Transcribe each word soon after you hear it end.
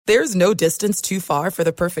There's no distance too far for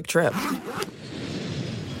the perfect trip.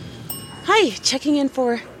 Hi, checking in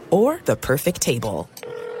for... Or the perfect table.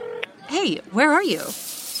 Hey, where are you?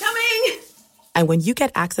 Coming! And when you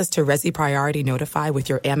get access to Resi Priority Notify with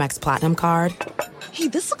your Amex Platinum card... Hey,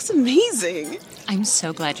 this looks amazing. I'm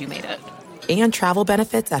so glad you made it. And travel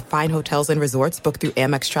benefits at fine hotels and resorts booked through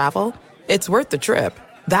Amex Travel, it's worth the trip.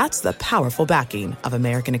 That's the powerful backing of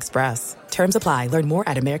American Express. Terms apply. Learn more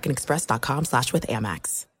at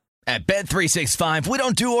americanexpress.com/withAmex. At Bet365, we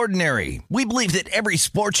don't do ordinary. We believe that every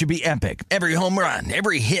sport should be epic. Every home run,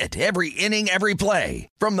 every hit, every inning, every play.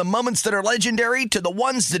 From the moments that are legendary to the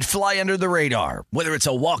ones that fly under the radar. Whether it's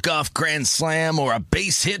a walk-off grand slam or a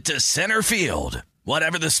base hit to center field.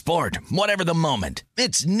 Whatever the sport, whatever the moment,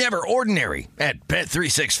 it's never ordinary at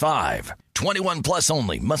Bet365. 21 plus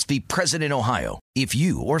only. Must be present in Ohio. If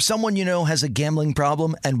you or someone you know has a gambling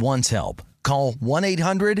problem and wants help, call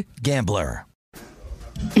 1-800-GAMBLER.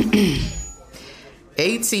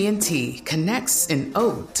 AT&T connects an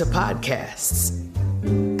ode to podcasts.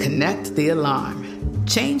 Connect the alarm.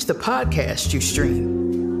 Change the podcast you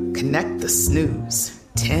stream. Connect the snooze.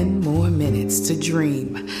 10 more minutes to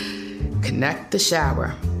dream. Connect the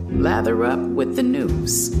shower. Lather up with the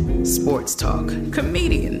news. Sports talk,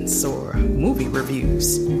 comedians, or movie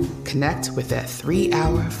reviews. Connect with that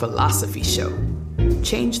 3-hour philosophy show.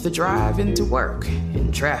 Change the drive into work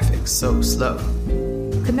in traffic so slow.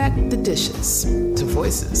 Connect the dishes to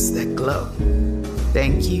voices that glow.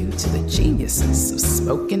 Thank you to the geniuses of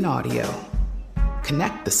spoken audio.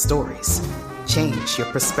 Connect the stories. Change your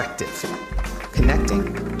perspective.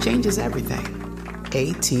 Connecting changes everything.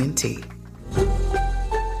 AT&T.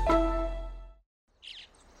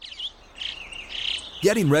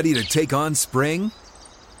 Getting ready to take on spring?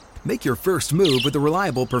 Make your first move with the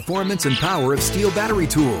reliable performance and power of Steel battery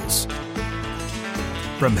tools.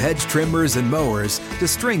 From hedge trimmers and mowers to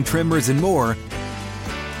string trimmers and more,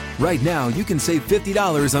 right now you can save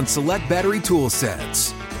 $50 on select battery tool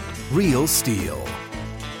sets. Real Steel.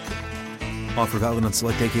 Offer valid on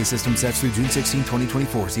select AK system sets through June 16,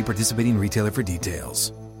 2024. See participating retailer for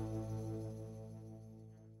details.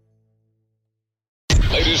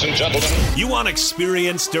 Ladies and gentlemen, you want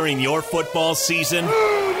experience during your football season?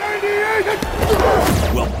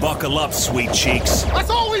 Well, buckle up, sweet cheeks.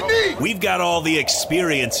 that's all we need. We've got all the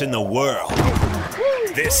experience in the world.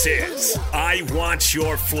 This is I Want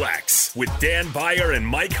Your Flex with Dan Beyer and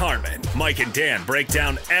Mike Harmon. Mike and Dan break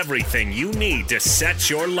down everything you need to set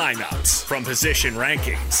your lineups. From position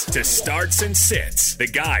rankings to starts and sits, the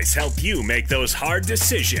guys help you make those hard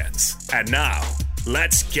decisions. And now,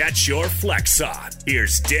 let's get your flex on.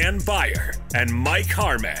 Here's Dan Beyer and Mike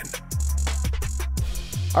Harmon.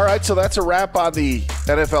 All right, so that's a wrap on the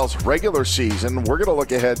NFL's regular season. We're going to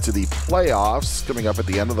look ahead to the playoffs coming up at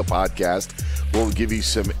the end of the podcast. We'll give you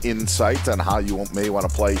some insight on how you may want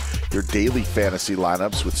to play your daily fantasy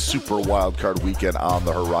lineups with Super Wildcard Weekend on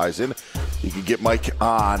the horizon. You can get Mike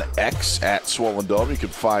on X at Swollen Dome. You can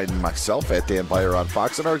find myself at Dan Beyer on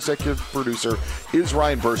Fox. And our executive producer is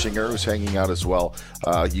Ryan Bershinger, who's hanging out as well.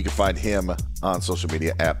 You can find him on social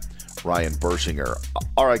media at Ryan Bershinger.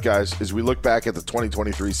 All right, guys, as we look back at the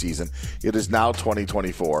 2023 season, it is now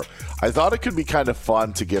 2024. I thought it could be kind of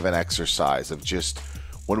fun to give an exercise of just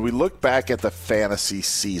when we look back at the fantasy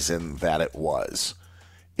season that it was.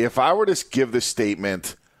 If I were to give this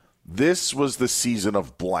statement, this was the season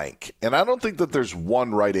of blank. And I don't think that there's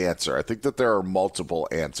one right answer. I think that there are multiple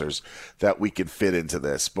answers that we can fit into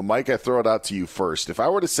this. But, Mike, I throw it out to you first. If I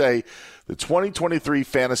were to say the 2023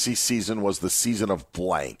 fantasy season was the season of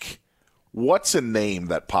blank, what's a name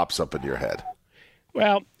that pops up in your head?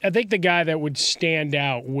 Well, I think the guy that would stand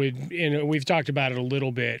out would, and we've talked about it a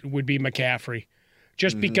little bit, would be McCaffrey.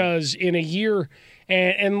 Just because in a year,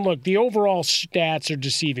 and look, the overall stats are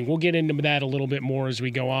deceiving. We'll get into that a little bit more as we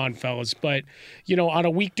go on, fellas. But, you know, on a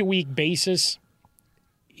week-to-week basis,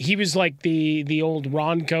 he was like the old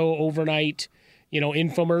Ronco overnight, you know,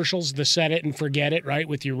 infomercials, the set it and forget it, right,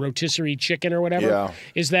 with your rotisserie chicken or whatever, yeah.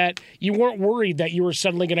 Is that you weren't worried that you were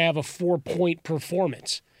suddenly going to have a 4-point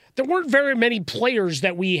performance. There weren't very many players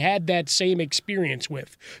that we had that same experience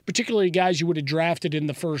with, particularly guys you would have drafted in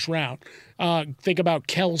the first round. Think about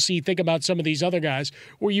Kelsey, think about some of these other guys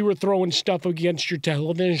where you were throwing stuff against your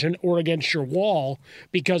television or against your wall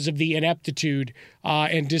because of the ineptitude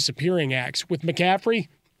and disappearing acts. With McCaffrey,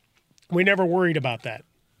 we never worried about that.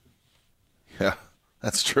 Yeah,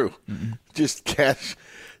 that's true. Just catch.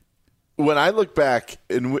 When I look back,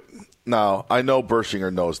 now I know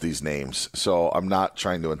Bershinger knows these names, so I'm not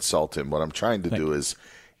trying to insult him. What I'm trying to do is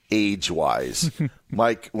age-wise.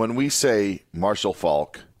 Mike, when we say Marshall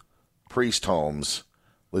Faulk, Priest Holmes,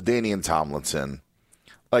 LaDainian Tomlinson,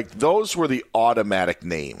 Like, those were the automatic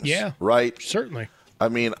names. Yeah. Right? Certainly. I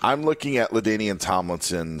mean, I'm looking at LaDainian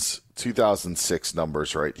Tomlinson's 2006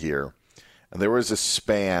 numbers right here. And there was a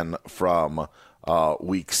span from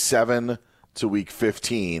week 7 to week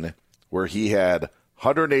 15 where he had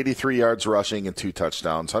 183 yards rushing and 2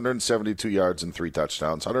 touchdowns, 172 yards and 3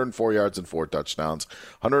 touchdowns, 104 yards and 4 touchdowns,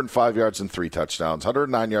 105 yards and 3 touchdowns,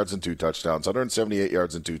 109 yards and 2 touchdowns, 178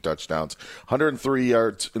 yards and 2 touchdowns, 103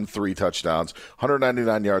 yards and 3 touchdowns,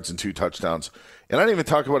 199 yards and 2 touchdowns. And I didn't even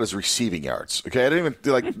talk about his receiving yards. Okay, I didn't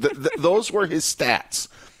even those were his stats.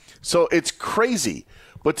 So it's crazy.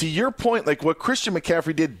 But to your point, like what Christian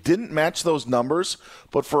McCaffrey didn't match those numbers,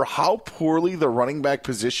 but for how poorly the running back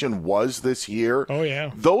position was this year,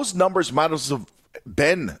 those numbers might have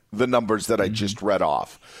been the numbers that I just read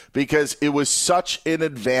off because it was such an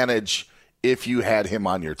advantage if you had him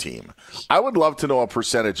on your team. I would love to know a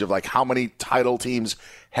percentage of like how many title teams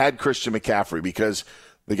had Christian McCaffrey because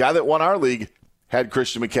the guy that won our league had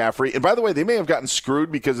Christian McCaffrey. And by the way, they may have gotten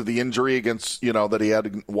screwed because of the injury against, that he had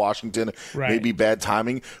in Washington, maybe bad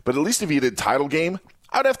timing. But at least if he did title game,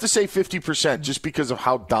 I'd have to say 50% just because of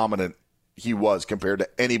how dominant he was compared to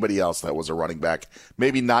anybody else that was a running back.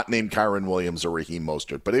 Maybe not named Kyron Williams or Raheem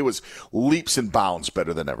Mostert, but it was leaps and bounds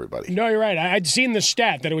better than everybody. No, you're right. I'd seen the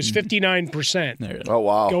stat that it was 59%. Oh,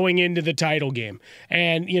 wow. Going into the title game.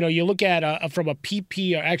 And, you look at from a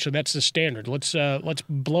PPR, actually, that's the standard. Let's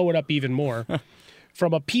blow it up even more.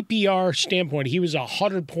 From a PPR standpoint, he was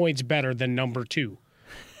 100 points better than number 2,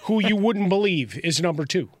 who you wouldn't believe is number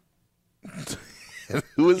 2.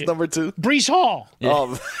 Who is number 2? Breece Hall.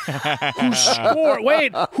 Oh.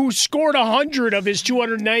 Who scored 100 of his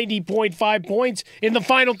 290.5 points in the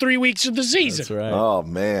final 3 weeks of the season. That's right. Oh,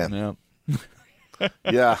 man. Yep.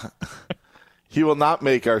 Yeah. He will not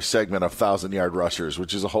make our segment of 1,000-yard rushers,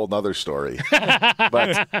 which is a whole other story.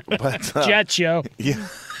 but Jet show. Yeah.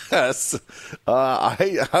 Yes,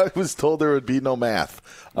 I was told there would be no math,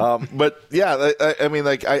 but yeah,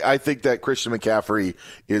 I think that Christian McCaffrey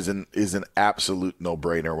is an absolute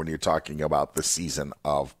no-brainer when you're talking about the season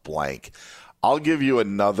of blank. I'll give you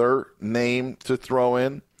another name to throw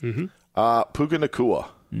in, Puka Nacua.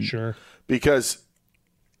 Sure, because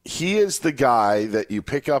he is the guy that you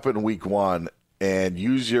pick up in week 1 and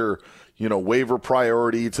use your waiver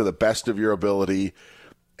priority to the best of your ability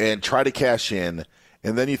and try to cash in.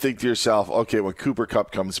 And then you think to yourself, okay, when Cooper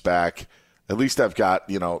Kupp comes back, at least I've got,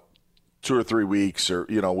 2 or 3 weeks or,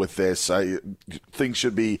 with this. Things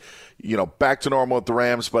should be, back to normal with the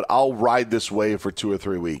Rams, but I'll ride this wave for 2 or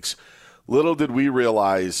 3 weeks. Little did we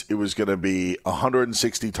realize it was going to be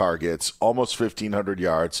 160 targets, almost 1,500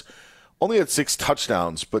 yards, only had 6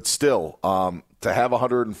 touchdowns, but still, to have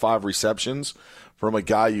 105 receptions from a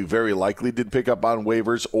guy you very likely did pick up on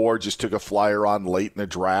waivers or just took a flyer on late in the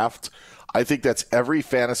draft, I think that's every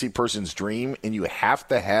fantasy person's dream, and you have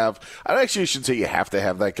to have – I actually shouldn't say you have to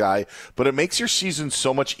have that guy, but it makes your season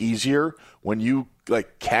so much easier when you,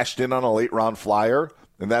 cashed in on a late-round flyer,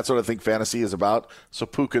 and that's what I think fantasy is about. So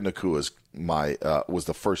Puka Nacua is was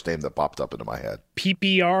the first name that popped up into my head.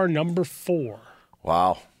 PPR number 4.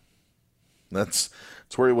 Wow. That's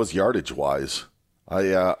where he was yardage-wise.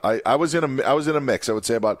 I was in a mix. I would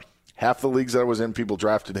say about half the leagues that I was in, people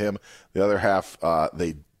drafted him. The other half,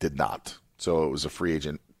 they did not. So it was a free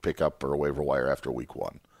agent pickup or a waiver wire after week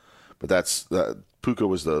 1. But that's Puka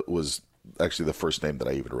was actually the first name that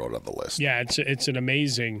I even wrote on the list. Yeah, it's an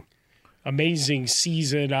amazing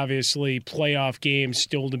season. Obviously, playoff games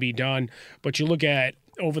still to be done. But you look at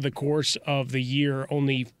over the course of the year,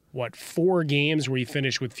 only 4 games where you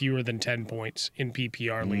finish with fewer than 10 points in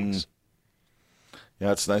PPR leagues.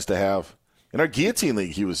 Yeah, it's nice to have. In our Guillotine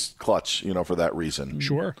League, he was clutch, for that reason.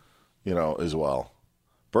 Sure. As well.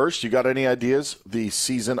 Burst, you got any ideas? The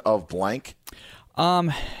season of blank?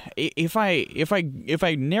 If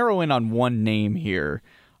I narrow in on one name here,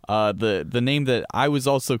 the name that I was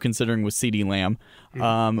also considering was CeeDee Lamb,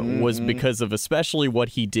 was because of especially what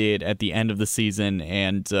he did at the end of the season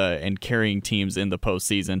and carrying teams in the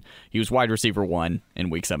postseason. He was wide receiver 1 in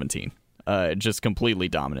week 17. Just completely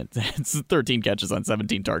dominant. It's 13 catches on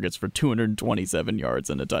 17 targets for 227 yards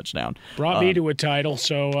and a touchdown. Brought me to a title,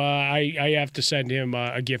 so I have to send him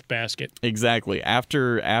a gift basket. Exactly.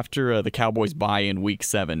 After the Cowboys bye in Week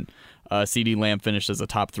 7, CeeDee Lamb finished as a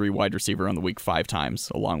top 3 wide receiver on the week 5 times,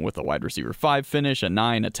 along with a wide receiver 5 finish, a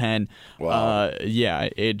 9, a 10. Wow.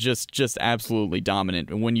 It just absolutely dominant.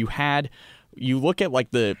 And when you look at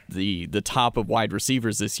the top of wide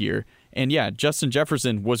receivers this year, and yeah, Justin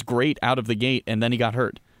Jefferson was great out of the gate, and then he got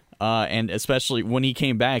hurt. And especially when he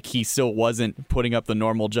came back, he still wasn't putting up the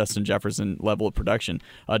normal Justin Jefferson level of production.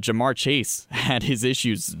 Jamar Chase had his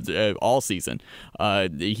issues all season.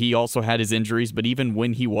 He also had his injuries, but even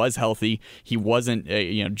when he was healthy, he wasn't.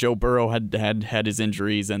 Joe Burrow had his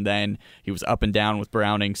injuries, and then he was up and down with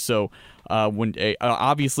Browning. So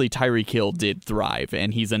obviously Tyreek Hill did thrive,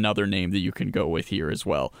 and he's another name that you can go with here as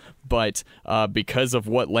well. But because of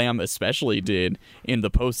what Lamb especially did in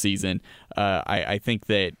the postseason, I think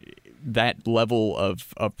that level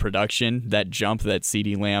of production, that jump that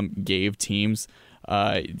CeeDee Lamb gave teams,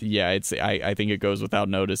 I think it goes without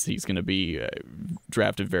notice. He's going to be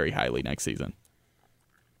drafted very highly next season.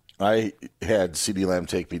 I had CeeDee Lamb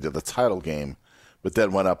take me to the title game, but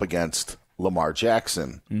then went up against Lamar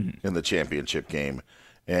Jackson in the championship game.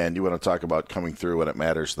 And you want to talk about coming through when it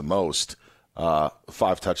matters the most. 5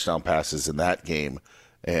 touchdown passes in that game.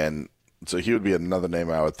 And so he would be another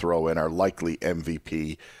name I would throw in our likely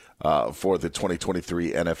MVP for the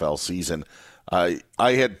 2023 NFL season. I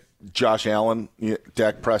had Josh Allen,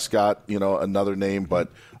 Dak Prescott, another name.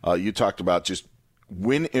 But you talked about just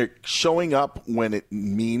showing up when it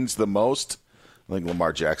means the most. I think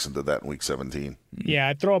Lamar Jackson did that in Week 17. Yeah,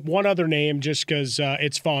 I'd throw up one other name just because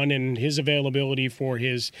it's fun and his availability for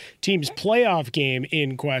his team's playoff game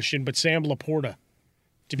in question, but Sam Laporta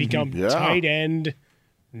to become tight end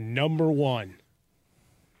number 1.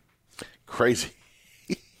 Crazy.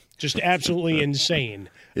 Just absolutely insane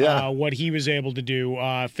what he was able to do.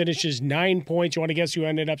 Finishes 9 points. You want to guess who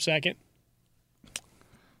ended up second?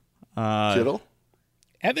 Kittle?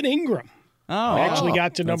 Evan Ingram. Actually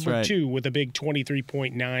got to number 2 with a big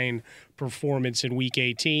 23.9 performance in Week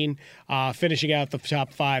 18. Finishing out the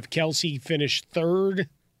top 5, Kelsey finished 3rd.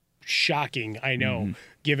 Shocking, I know,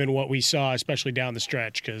 given what we saw, especially down the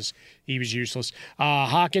stretch, because he was useless.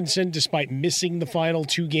 Hawkinson, despite missing the final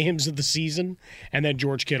 2 games of the season, and then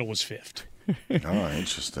George Kittle was 5th.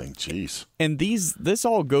 Interesting. Jeez. And this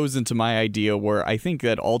all goes into my idea where I think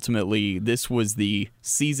that ultimately this was the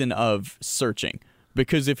season of searching.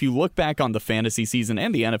 Because if you look back on the fantasy season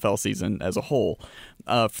and the NFL season as a whole,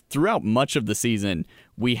 throughout much of the season,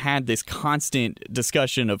 we had this constant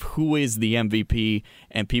discussion of who is the MVP,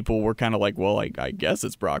 and people were kind of like, well, I guess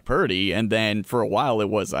it's Brock Purdy. And then for a while it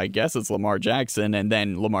was, I guess it's Lamar Jackson. And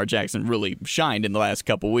then Lamar Jackson really shined in the last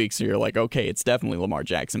couple weeks. So you're like, okay, it's definitely Lamar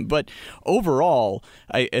Jackson. But overall,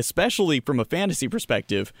 especially from a fantasy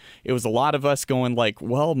perspective, it was a lot of us going like,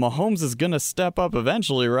 well, Mahomes is going to step up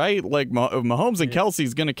eventually, right? Like Mahomes and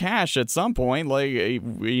Kelsey's going to cash at some point. Like,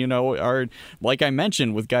 like I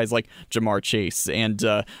mentioned with guys like Jamar Chase and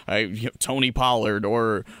Tony Pollard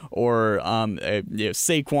or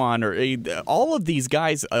Saquon or all of these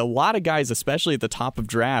guys, a lot of guys, especially at the top of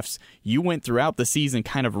drafts, you went throughout the season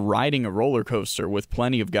kind of riding a roller coaster with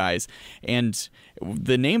plenty of guys. And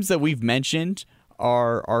the names that we've mentioned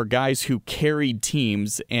are guys who carried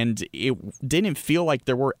teams, and it didn't feel like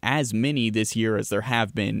there were as many this year as there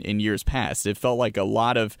have been in years past. It felt like a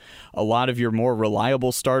lot of your more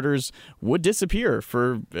reliable starters would disappear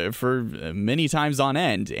for many times on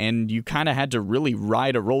end, and you kind of had to really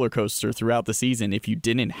ride a roller coaster throughout the season if you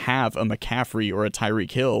didn't have a McCaffrey or a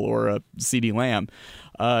Tyreek Hill or a CeeDee Lamb.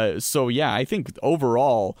 I think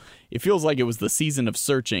overall it feels like it was the season of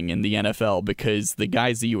searching in the NFL, because the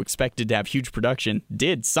guys that you expected to have huge production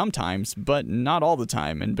did sometimes, but not all the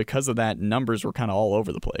time. And because of that, numbers were kind of all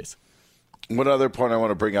over the place. One other point I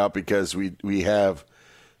want to bring up, because we have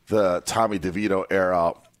the Tommy DeVito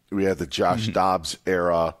era, we have the Josh Dobbs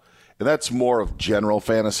era, and that's more of general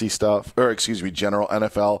fantasy stuff, general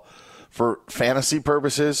NFL. For fantasy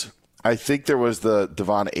purposes, I think there was the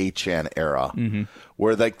Devon Achane era,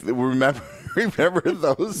 where remember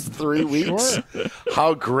those 3 weeks,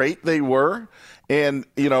 how great they were. And,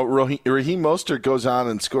 Raheem Mostert goes on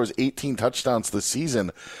and scores 18 touchdowns this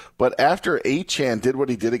season. But after Achane did what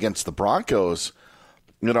he did against the Broncos,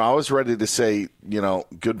 I was ready to say,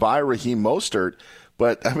 goodbye, Raheem Mostert.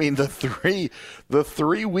 But, I mean, the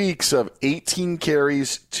three weeks of 18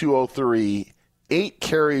 carries, 203, 8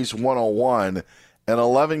 carries, 101, and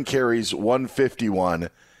 11 carries, 151,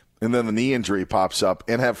 and then the knee injury pops up,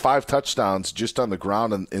 and have 5 touchdowns just on the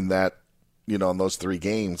ground in that, in those 3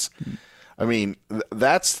 games. I mean,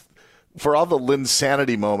 that's, for all the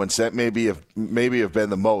Linsanity moments, that maybe have been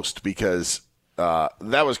the most, because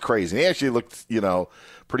that was crazy. He actually looked,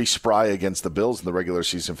 pretty spry against the Bills in the regular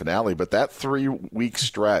season finale, but that 3-week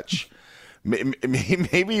stretch,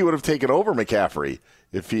 maybe he would have taken over McCaffrey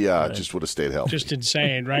if he just would have stayed healthy. Just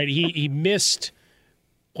insane, right? He missed,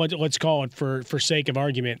 let's call it for sake of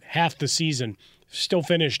argument, half the season still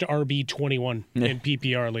finished RB 21 in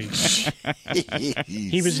PPR leagues.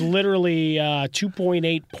 He was literally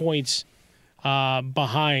 2.8 points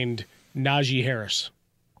behind Najee Harris.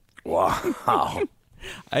 Wow.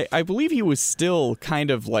 I believe he was still kind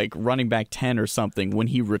of like running back 10 or something when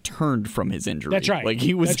he returned from his injury. That's right. Like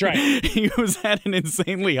he was, That's right. He was at an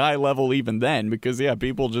insanely high level even then because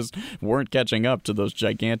people just weren't catching up to those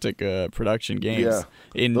gigantic production games.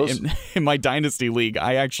 Yeah. In my Dynasty League,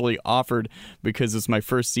 I actually offered, because it's my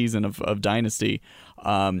first season of Dynasty,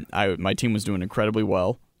 my team was doing incredibly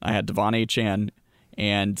well. I had Devon Achane,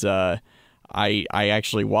 and I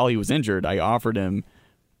actually, while he was injured, I offered him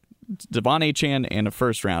Devon Achane and a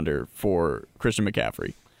first rounder for Christian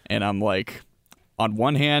McCaffrey. And I'm like, on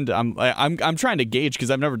one hand, I'm trying to gauge because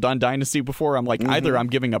I've never done Dynasty before. I'm like, either I'm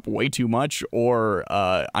giving up way too much or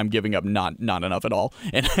I'm giving up not enough at all.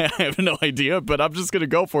 And I have no idea, but I'm just going to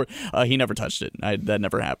go for it. He never touched it. That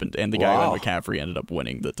never happened. And the guy on McCaffrey ended up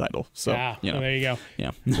winning the title. So, there you go.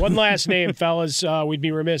 Yeah. One last name, fellas. We'd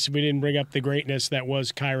be remiss if we didn't bring up the greatness that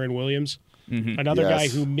was Kyren Williams. Another guy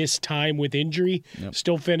who missed time with injury,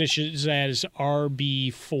 still finishes as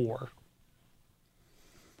RB4.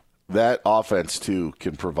 That offense, too,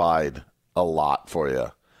 can provide a lot for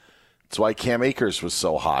you. That's why Cam Akers was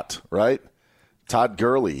so hot, right? Todd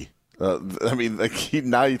Gurley.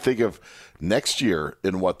 Now you think of next year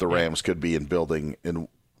in what the Rams could be in building. And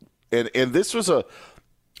this was I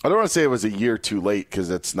don't want to say it was a year too late because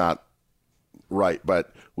it's not right,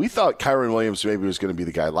 but we thought Kyren Williams maybe was going to be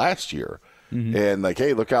the guy last year. And like,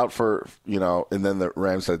 hey, look out for, and then the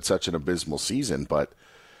Rams had such an abysmal season. But,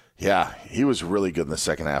 yeah, he was really good in the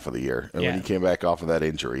second half of the year. And when he came back off of that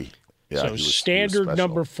injury, so standard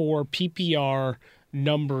number 4, PPR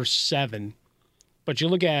number 7. But you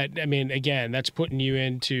look at, again, that's putting you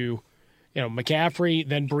into, McCaffrey,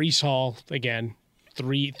 then Breece Hall, again,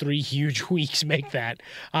 three huge weeks make that.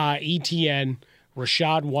 ETN,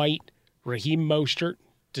 Rachaad White, Raheem Mostert,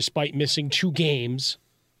 despite missing 2 games,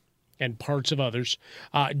 and parts of others.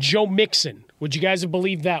 Joe Mixon. Would you guys have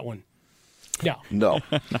believed that one? No.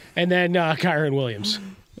 And then Kyren Williams.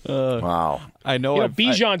 Wow. I know.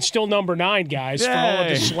 Bijan's still number 9, guys, for all of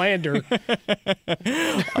the slander.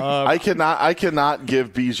 I cannot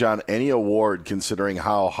give Bijan any award considering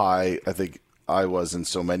how high I think I was and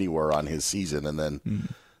so many were on his season. And then,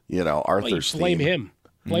 Arthur's blame theme. him.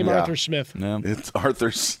 Blame Arthur Smith. Yeah. It's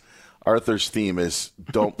Arthur's theme is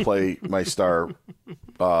don't play my star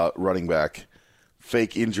running back.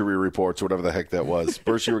 Fake injury reports, whatever the heck that was.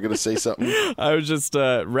 Bursch, you were going to say something? I was just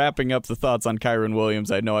wrapping up the thoughts on Kyren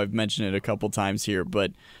Williams. I know I've mentioned it a couple times here,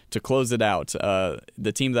 but to close it out,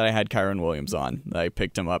 the team that I had Kyren Williams on, I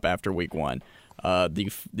picked him up after week 1.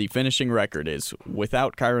 The finishing record is,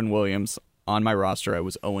 without Kyren Williams on my roster, I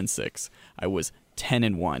was 0-6. I was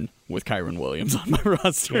 10-1 with Kyren Williams on my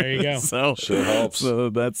roster. There you go. Sure helps. So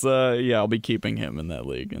that's I'll be keeping him in that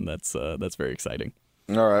league, and that's very exciting.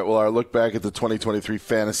 All right, well, our look back at the 2023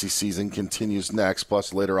 fantasy season continues next.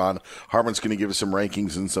 Plus, later on, Harmon's going to give us some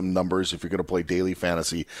rankings and some numbers if you're going to play daily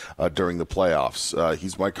fantasy during the playoffs.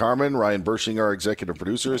 He's Mike Harmon. Ryan Bershing, our executive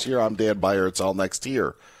producer, is here. I'm Dan Beyer. It's all next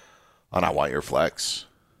here on I Want Your Flex.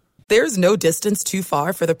 There's no distance too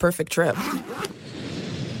far for the perfect trip.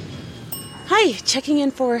 Hi, checking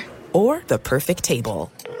in for... Or the perfect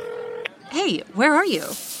table. Hey, where are you?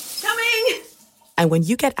 Coming! And when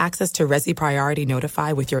you get access to Resi Priority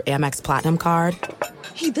Notify with your Amex Platinum card...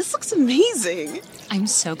 Hey, this looks amazing! I'm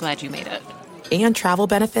so glad you made it. And travel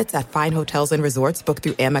benefits at fine hotels and resorts booked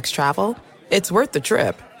through Amex Travel, it's worth the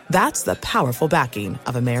trip. That's the powerful backing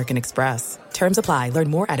of American Express. Terms apply. Learn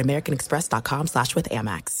more at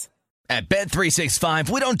americanexpress.com/withAmex. At Bet365,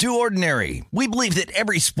 we don't do ordinary. We believe that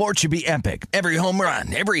every sport should be epic. Every home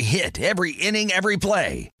run, every hit, every inning, every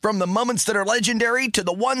play. From the moments that are legendary to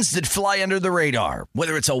the ones that fly under the radar.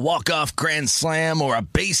 Whether it's a walk-off grand slam or a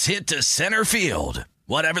base hit to center field.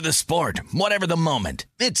 Whatever the sport, whatever the moment.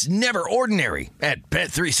 It's never ordinary at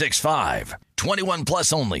Bet365. 21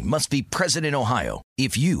 plus only. Must be present in Ohio.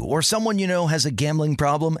 If you or someone you know has a gambling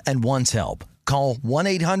problem and wants help, call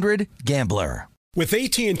 1-800-GAMBLER. With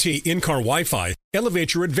AT&T in-car Wi-Fi,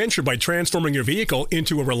 elevate your adventure by transforming your vehicle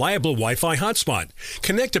into a reliable Wi-Fi hotspot.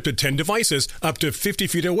 Connect up to 10 devices up to 50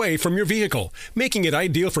 feet away from your vehicle, making it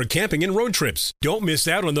ideal for camping and road trips. Don't miss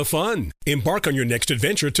out on the fun. Embark on your next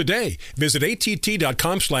adventure today. Visit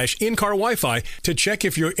att.com/in-car Wi-Fi to check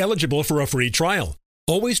if you're eligible for a free trial.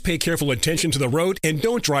 Always pay careful attention to the road and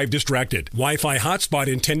don't drive distracted. Wi-Fi hotspot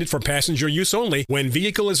intended for passenger use only when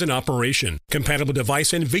vehicle is in operation. Compatible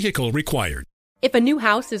device and vehicle required. If a new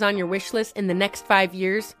house is on your wish list in the next 5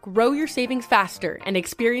 years, grow your savings faster and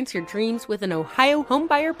experience your dreams with an Ohio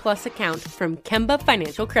Homebuyer Plus account from Kemba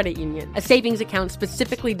Financial Credit Union. A savings account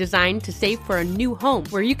specifically designed to save for a new home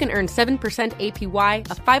where you can earn 7% APY,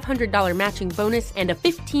 a $500 matching bonus, and a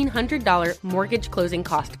 $1,500 mortgage closing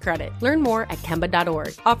cost credit. Learn more at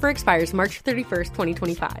Kemba.org. Offer expires March 31st,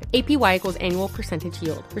 2025. APY equals annual percentage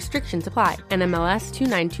yield. Restrictions apply. NMLS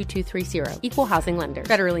 292230. Equal housing lender.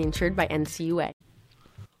 Federally insured by NCUA.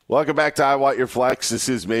 Welcome back to I Want Your Flex. This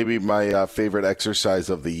is maybe my favorite exercise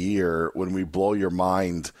of the year, when we blow your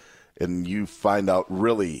mind and you find out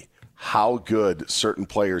really how good certain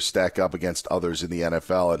players stack up against others in the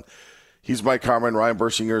NFL. And he's Mike Harmon. Ryan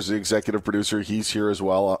Bersinger is the executive producer. He's here as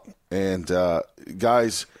well. And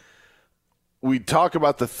guys, we talk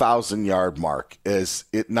about the 1,000-yard mark as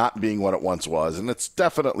it not being what it once was, and it's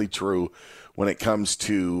definitely true when it comes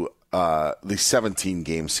to the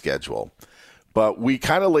 17-game schedule. But we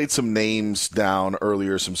kind of laid some names down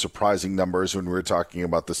earlier, some surprising numbers when we were talking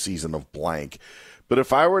about the season of blank. But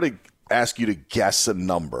if I were to ask you to guess a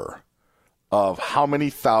number of how many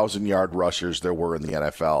 1,000-yard rushers there were in the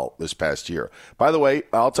NFL this past year. By the way,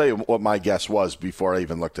 I'll tell you what my guess was before I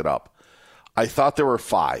even looked it up. I thought there were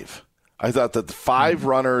 5. I thought that the 5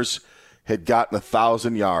 runners had gotten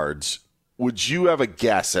 1,000 yards. Would you have a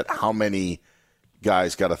guess at how many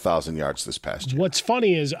guys got 1,000 yards this past year? What's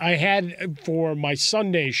funny is I had for my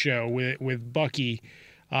Sunday show with Bucky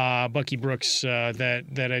Brooks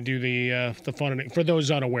that I do the fun. For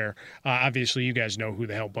those unaware, obviously you guys know who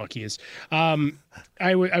the hell Bucky is. I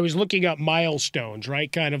was looking up milestones,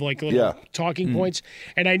 right? Kind of like little talking points,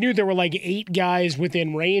 and I knew there were like 8 guys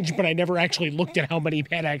within range, but I never actually looked at how many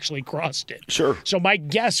had actually crossed it. Sure. So my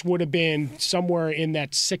guess would have been somewhere in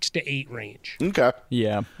that 6 to 8 range. Okay.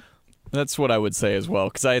 Yeah. That's what I would say as well,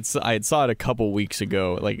 because I had saw it a couple weeks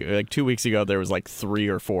ago, like 2 weeks ago. There was like 3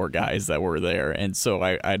 or 4 guys that were there, and so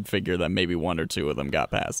I'd figure that maybe 1 or 2 of them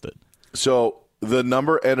got past it. So the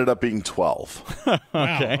number ended up being 12. Okay.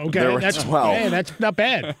 Wow, okay, There were 12. Hey, that's not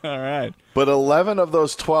bad. All right. But 11 of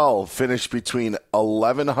those 12 finished between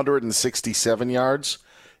 1,167 yards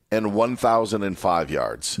and 1,005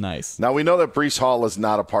 yards. Nice. Now, we know that Breece Hall is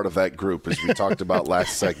not a part of that group, as we talked about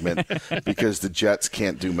last segment, because the Jets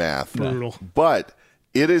can't do math. Brutal. But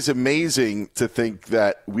it is amazing to think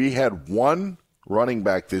that we had one running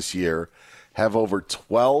back this year have over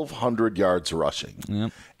 1,200 yards rushing.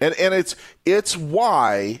 Yep. And it's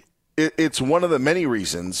why it's one of the many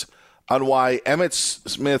reasons on why Emmitt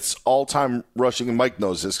Smith's all-time rushing, and Mike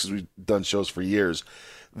knows this because we've done shows for years,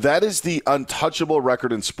 that is the untouchable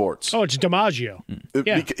record in sports. Oh, it's DiMaggio.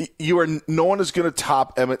 Yeah. No one is going to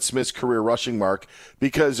top Emmitt Smith's career rushing mark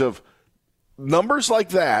because of numbers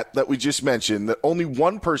like that we just mentioned, that only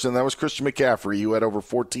one person, that was Christian McCaffrey, who had over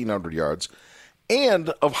 1,400 yards, and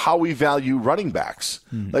of how we value running backs.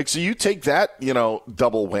 So you take that,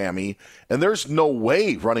 double whammy, and there's no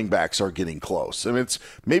way running backs are getting close. I mean, it's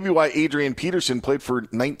maybe why Adrian Peterson played for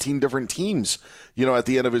 19 different teams, at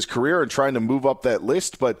the end of his career and trying to move up that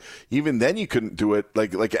list. But even then you couldn't do it.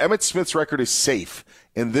 Like Emmitt Smith's record is safe.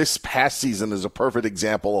 And this past season is a perfect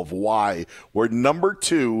example of why we're number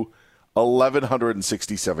 2,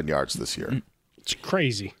 1,167 yards this year. It's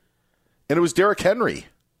crazy. And it was Derrick Henry.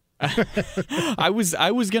 I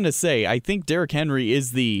was gonna say, I think Derrick Henry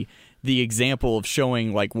is the example of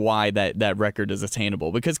showing like why that record is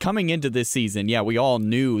attainable, because coming into this season, we all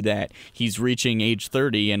knew that he's reaching age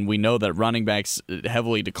 30, and we know that running backs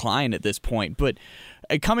heavily decline at this point, but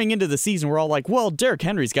coming into the season, we're all like, well, Derrick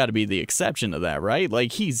Henry's got to be the exception to that, right?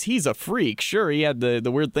 Like he's a freak. Sure, he had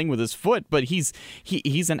the weird thing with his foot, but he's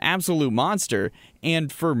an absolute monster.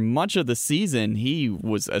 And for much of the season, he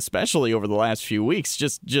was, especially over the last few weeks,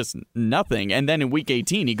 just nothing. And then in week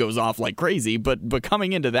 18, he goes off like crazy. But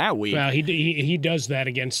coming into that week, well, he does that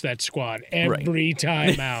against that squad every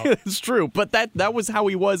time out. It's true, but that was how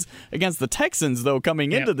he was against the Texans, though,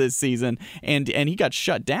 coming into this season, and he got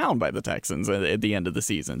shut down by the Texans at the end of the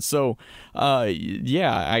season. So,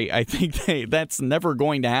 I think that's never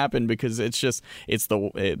going to happen, because it's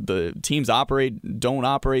the teams don't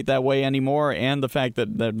operate that way anymore, and the fact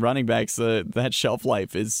that running backs, that shelf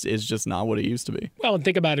life is just not what it used to be. Well, and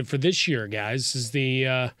think about it for this year, guys, is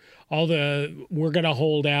the all the we're going to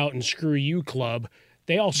hold out and screw you club,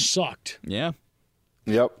 they all sucked. Yeah.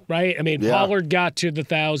 Yep. Right? I mean, Pollard got to the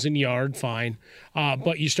 1,000-yard, fine.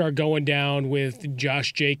 But you start going down with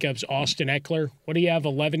Josh Jacobs, Austin Eckler. What do you have,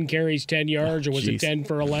 11 carries, 10 yards, or was it 10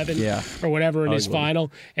 for 11? Yeah. Or whatever in his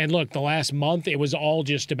final. And look, the last month, it was all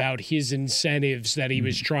just about his incentives that he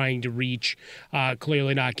was trying to reach.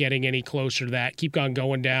 Clearly not getting any closer to that. Keep on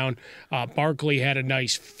going down. Barkley had a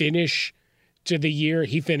nice finish to the year.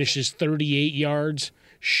 He finishes 38 yards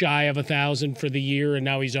shy of 1,000 for the year, and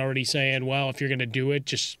now he's already saying, well, if you're going to do it,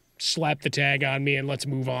 just slap the tag on me and let's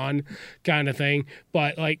move on kind of thing.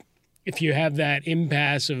 But, like, if you have that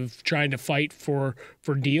impasse of trying to fight for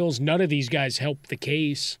deals, none of these guys help the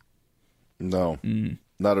case. No,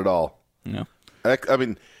 not at all. No. I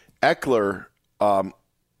mean, Eckler, heck,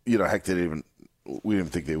 we didn't even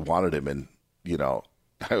think they wanted him in,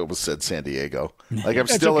 I almost said San Diego. Like, I'm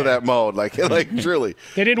still in that mode. Like truly.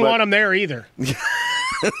 They didn't want him there either.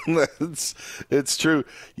 It's true.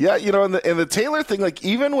 Yeah, and the Taylor thing, like,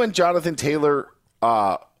 even when Jonathan Taylor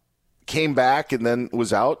came back and then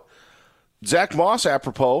was out, Zach Moss,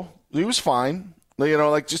 apropos, he was fine.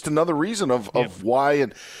 Like, just another reason of why.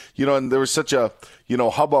 And, and there was such a,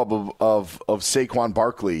 hubbub of Saquon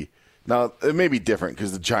Barkley. Now, it may be different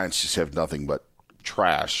because the Giants just have nothing but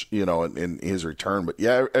trash, in his return. But,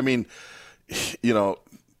 yeah, I mean,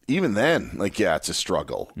 even then, like, yeah, it's a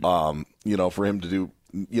struggle, for him to do,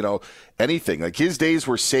 anything. Like, his days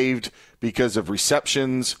were saved because of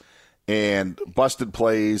receptions and busted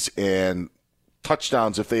plays and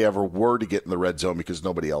touchdowns if they ever were to get in the red zone because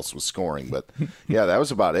nobody else was scoring. But, yeah, that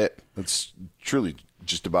was about it. That's truly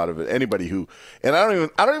just about it. Anybody who – and I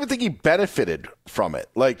don't even think he benefited from it.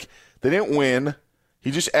 Like, they didn't win. He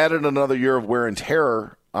just added another year of wear and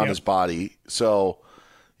tear on his body. So,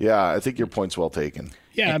 yeah, I think your point's well taken.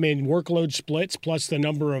 Yeah, I mean, workload splits plus the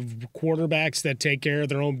number of quarterbacks that take care of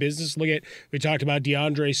their own business. We talked about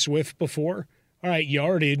DeAndre Swift before. All right,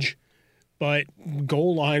 yardage, but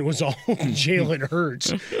goal line was all Jalen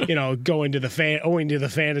Hurts, owing to the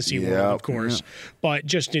fantasy world, of course. Yeah. But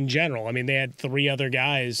just in general, I mean, they had three other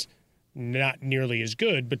guys not nearly as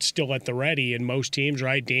good, but still at the ready. And most teams,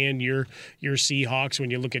 right, Dan, your Seahawks,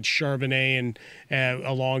 when you look at Charbonnet and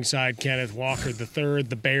alongside Kenneth Walker III,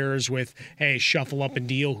 the Bears with, hey, shuffle up and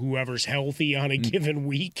deal whoever's healthy on a given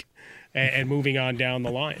week. And moving on down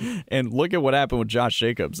the line. And look at what happened with Josh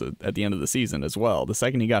Jacobs at the end of the season as well. The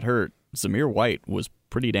second he got hurt, Zamir White was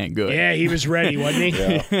pretty dang good. Yeah, he was ready, wasn't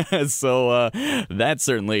he? Yeah. So that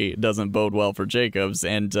certainly doesn't bode well for Jacobs.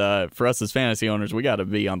 And for us as fantasy owners, we got to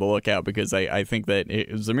be on the lookout because I think that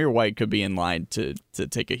Zamir White could be in line to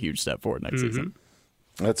take a huge step forward next season.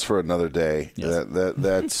 That's for another day. Yes.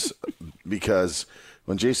 That's because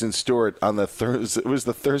when Jason Stewart on it was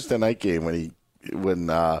the Thursday night game when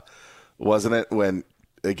wasn't it when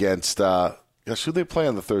against who they play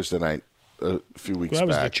on the Thursday night a few weeks back? That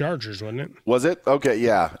was the Chargers, wasn't it? Was it? Okay,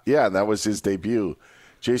 yeah, and that was his debut.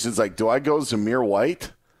 Jason's like, do I go Zamir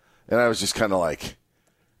White? And I was just kind of like,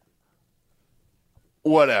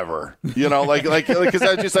 whatever, like because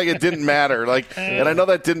I was just like, it didn't matter, like, and I know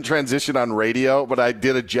that didn't transition on radio, but I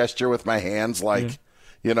did a gesture with my hands, like,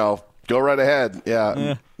 go right ahead.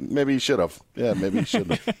 Yeah, maybe you should have. Yeah, maybe you should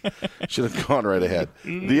have gone right ahead.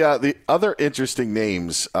 The other interesting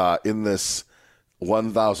names in this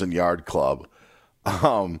 1,000-yard club,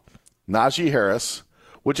 Najee Harris,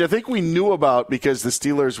 which I think we knew about because the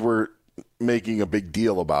Steelers were making a big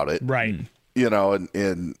deal about it. Right.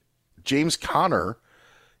 And James Conner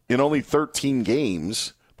in only 13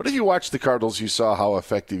 games. But if you watched the Cardinals, you saw how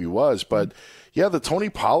effective he was. But, yeah, the Tony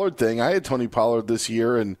Pollard thing, I had Tony Pollard this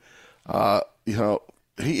year, and he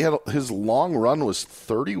had his long run was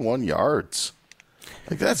 31 yards.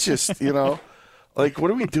 Like, that's just, like,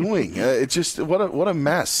 what are we doing? It's just what a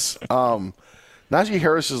mess. Najee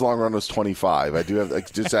Harris's long run was 25. I do have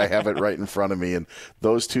I have it right in front of me, and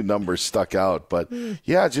those two numbers stuck out. But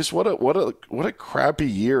yeah, just what a crappy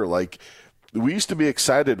year. Like, we used to be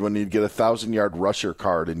excited when you'd get a 1,000-yard rusher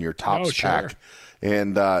card in your Topps pack.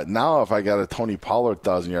 And now if I got a Tony Pollard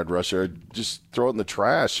 1,000-yard rusher, I'd just throw it in the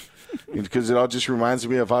trash. Because it all just reminds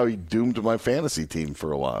me of how he doomed my fantasy team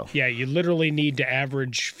for a while. Yeah, you literally need to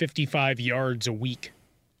average 55 yards a week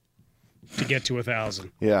to get to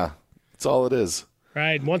 1,000. Yeah, that's all it is.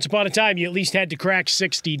 Right. Once upon a time, you at least had to crack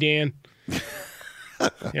 60, Dan.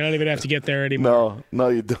 You don't even have to get there anymore. No,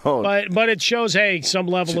 you don't. But it shows, hey, some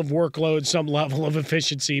level of workload, some level of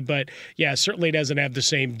efficiency. But, yeah, certainly doesn't have the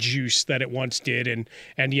same juice that it once did.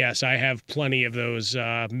 And yes, I have plenty of those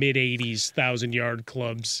mid-'80s 1,000-yard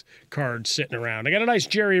clubs cards sitting around. I got a nice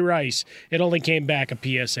Jerry Rice. It only came back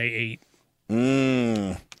a PSA 8.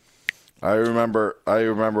 I remember.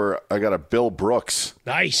 I got a Bill Brooks.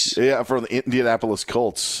 Nice. Yeah, from the Indianapolis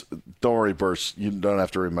Colts. Don't worry, Bursch. You don't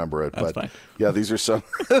have to remember it. That's but fine. Yeah, these are some.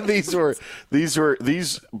 These were.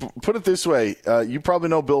 Put it this way. You probably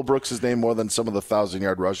know Bill Brooks' name more than some of the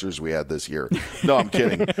 1,000-yard rushers we had this year. No, I'm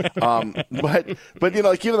kidding. But you know,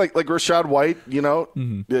 like even like Rachaad White, you know,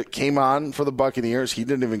 it came on for the Buccaneers. He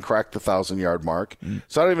didn't even crack the 1,000-yard mark.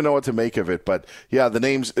 So I don't even know what to make of it. But yeah, the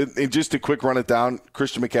names. And just to quick run it down: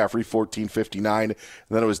 Christian McCaffrey, 1459, and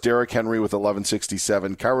then it was Derrick Henry with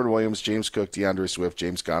 1167, Kyron Williams, James Cook, DeAndre Swift,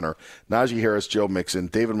 James Conner, Najee Harris, Joe Mixon,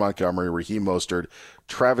 David Montgomery, Raheem Mostert,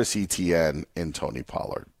 Travis Etienne, and Tony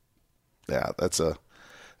Pollard. Yeah, that's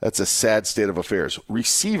a sad state of affairs.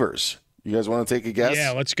 Receivers. You guys want to take a guess?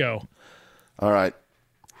 Yeah, let's go. All right.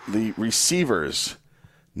 The receivers,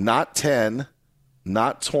 not 10,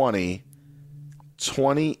 not 20,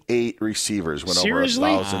 28 receivers went Seriously?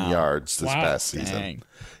 over 1,000 yards this past season. Dang.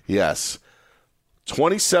 Yes.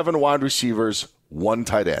 27 wide receivers, 1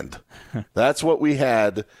 tight end. That's what we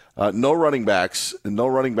had. No running backs. No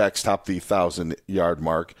running backs topped the 1,000-yard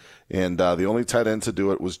mark. And the only tight end to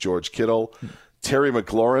do it was George Kittle. Terry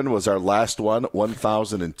McLaurin was our last one,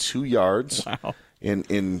 1,002 yards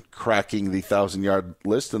in cracking the 1,000-yard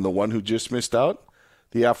list. And the one who just missed out,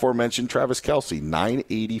 the aforementioned Travis Kelce,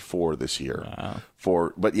 984 this year.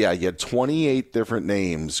 Wow. But, yeah, you had 28 different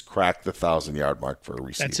names crack the 1,000-yard mark for a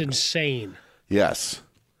receiver. That's insane. Yes.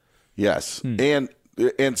 And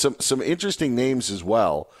some interesting names as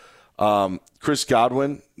well. Chris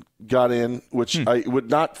Godwin got in, which I would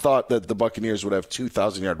not thought that the Buccaneers would have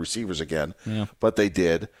 2,000-yard receivers again, but they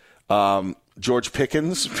did. George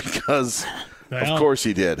Pickens, because of course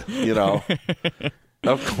he did, you know.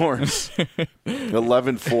 Of course.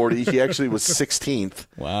 1140. He actually was 16th.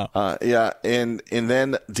 Wow. Yeah, and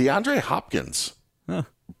then DeAndre Hopkins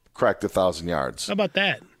cracked 1,000 yards. How about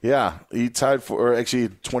that? Yeah, he tied for actually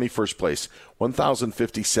 21st place,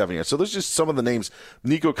 1,057 yards. So there's just some of the names.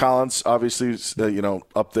 Nico Collins, obviously,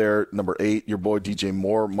 up there, number 8. Your boy DJ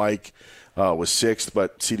Moore, Mike, was 6th,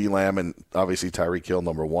 but CeeDee Lamb and obviously Tyreek Hill,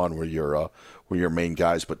 number 1, were your main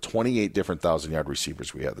guys. But 28 different 1,000-yard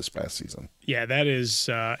receivers we had this past season. Yeah, that is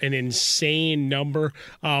an insane number.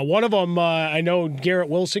 One of them, I know Garrett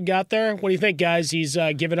Wilson got there. What do you think, guys? He's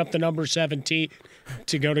given up the number 17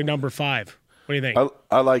 to go to number 5. What do you think?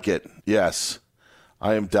 I like it. Yes,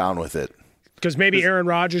 I am down with it. Because maybe Aaron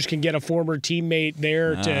Rodgers can get a former teammate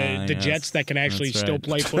there to the Jets that can actually still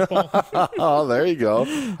play football. Oh, there you go.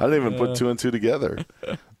 I didn't even put 2 and 2 together.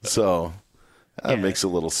 So that makes a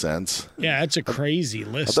little sense. Yeah, that's a crazy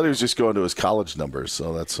list. I thought he was just going to his college numbers,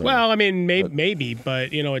 so that's well. I mean, maybe,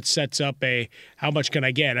 but it sets up a how much can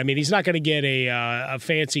I get? I mean, he's not going to get a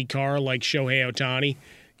fancy car like Shohei Ohtani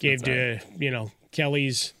gave to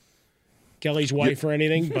Kelly's wife or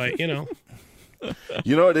anything, but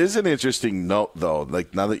it is an interesting note, though,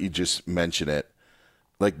 like now that you just mention it,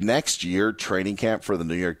 like next year, training camp for the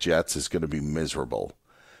New York Jets is going to be miserable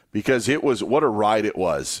because it was what a ride it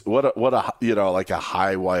was. What a like a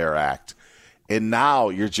high wire act. And now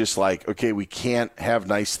you're just like, okay, we can't have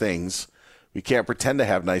nice things. We can't pretend to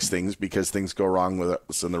have nice things because things go wrong with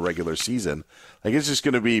us in the regular season. Like it's just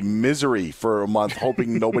going to be misery for a month,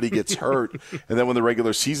 hoping nobody gets hurt. And then when the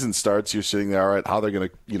regular season starts, you're sitting there, all right, how they're going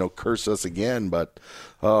to, curse us again. But,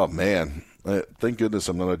 oh, man, thank goodness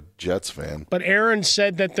I'm not a Jets fan. But Aaron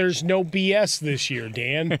said that there's no BS this year,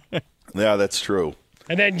 Dan. Yeah, that's true.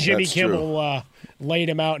 And then Jimmy Kimmel laid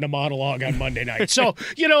him out in a monologue on Monday night. So,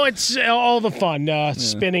 it's all the fun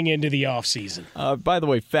spinning into the offseason. By the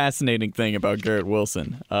way, fascinating thing about Garrett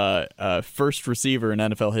Wilson, first receiver in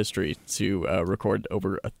NFL history to record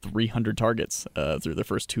over 300 targets through the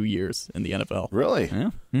first 2 years in the NFL.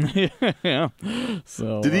 Really? Yeah. Yeah.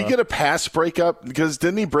 So, did he get a pass breakup? Because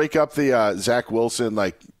didn't he break up the Zach Wilson,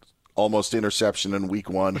 almost interception in week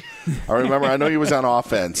 1? I know he was on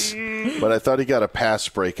offense, but I thought he got a pass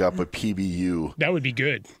breakup with PBU. That would be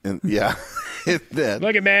good. And yeah.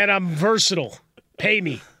 Look at, man, I'm versatile. Pay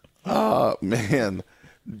me. Oh, man.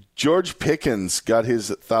 George Pickens got his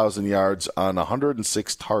 1,000 yards on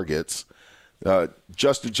 106 targets.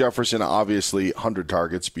 Justin Jefferson, obviously, 100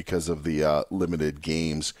 targets because of the limited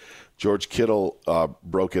games. George Kittle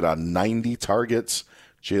broke it on 90 targets.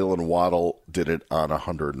 Jalen Waddle did it on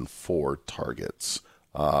 104 targets.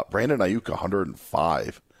 Brandon Ayuk,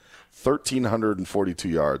 105. 1,342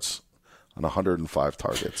 yards on 105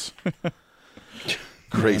 targets.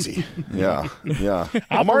 Crazy. Yeah.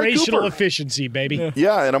 Operational efficiency, baby.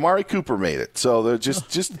 Yeah, and Amari Cooper made it. So they're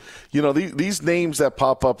just these names that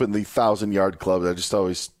pop up in the 1,000-yard club, I just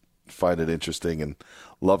always find it interesting and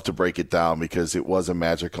love to break it down because it was a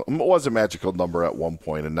magical number at one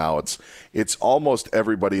point, and now it's almost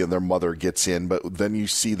everybody and their mother gets in. But then you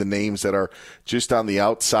see the names that are just on the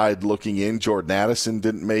outside looking in. Jordan Addison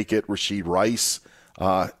didn't make it. Rashid Rice.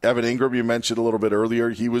 Evan Ingram, you mentioned a little bit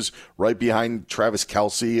earlier. He was right behind Travis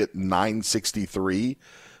Kelce at 963.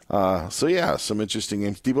 Some interesting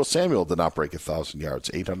names. Deebo Samuel did not break 1,000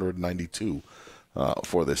 yards, 892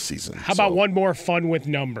 for this season. How about one more fun with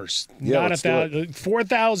numbers? Yeah, Not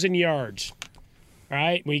 4,000 yards. All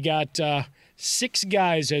right, we got 6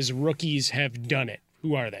 guys as rookies have done it.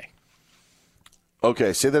 Who are they?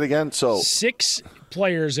 Okay, say that again. So 6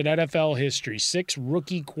 players in NFL history, 6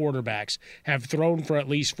 rookie quarterbacks have thrown for at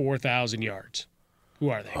least 4,000 yards. Who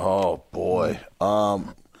are they? Oh, boy.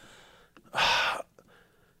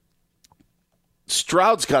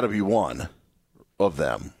 Stroud's got to be one of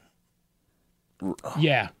them.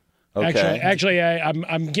 Yeah. Okay. Actually,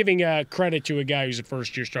 I'm giving credit to a guy who's a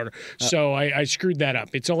first-year starter. So I screwed that up.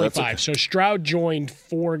 It's only 5. Okay. So Stroud joined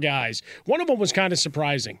 4 guys. One of them was kind of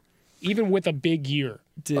surprising, even with a big year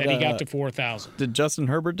that he got to 4,000. Did Justin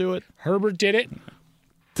Herbert do it? Herbert did it.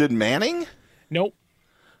 Did Manning? Nope.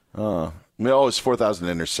 It's 4,000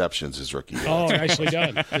 interceptions his rookie year. Oh, nicely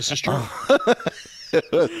done. This is true.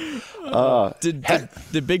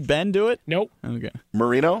 Did Big Ben do it? Nope. Okay.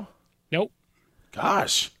 Marino? Nope.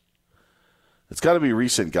 Gosh. It's got to be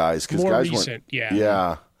recent guys. More guys recent, yeah.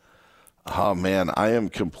 Yeah. Oh, man, I am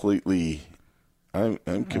completely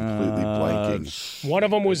blanking. One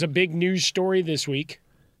of them was a big news story this week.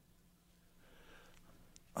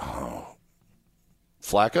 Oh.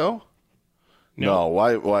 Flacco? No.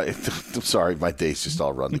 Why? I'm sorry, my days just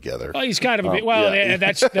all run together. Well, he's kind of a bit. Well, yeah.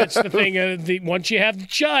 That's the thing. Once you have the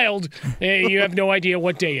child, you have no idea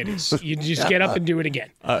what day it is. You just get up and do it again.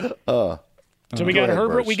 So we got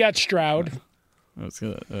Herbert, Bruce. We got Stroud. That's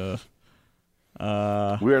good. We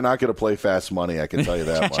are not going to play fast money, I can tell you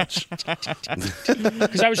that much.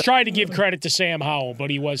 Because I was trying to give credit to Sam Howell, but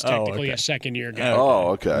he was technically a second-year guy.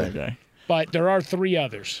 Oh, okay. But there are 3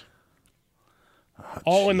 others.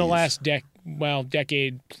 All in the last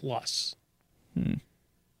decade plus.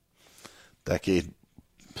 Decade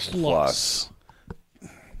plus.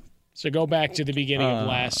 So go back to the beginning of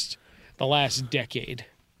the last decade.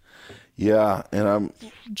 Yeah, and I'm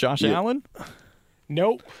Josh Allen?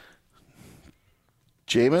 Nope.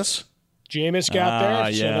 Jameis? Jameis got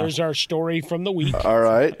there. So there's our story from the week. All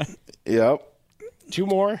right. Yep. 2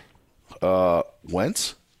 more.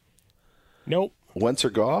 Wentz? Nope. Wentz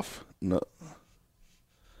or Goff? No.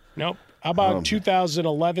 Nope. How about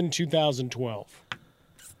 2011, 2012?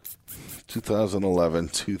 2011,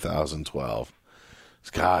 2012.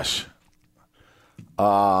 Gosh.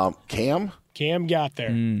 Cam? Cam got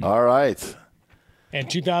there. All right. And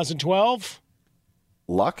 2012?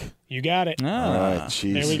 Luck? You got it. All right.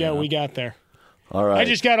 Jeez. There we go. We got there. All right. I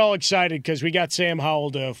just got all excited because we got Sam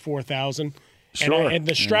Howell to 4,000. Sure. And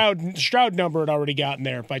the Stroud number had already gotten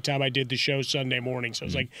there by the time I did the show Sunday morning. So I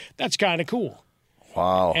was like, that's kind of cool.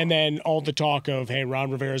 Wow. And then all the talk of, hey,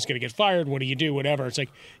 Ron Rivera's going to get fired. What do you do? Whatever. It's like,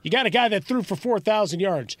 you got a guy that threw for 4,000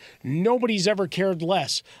 yards. Nobody's ever cared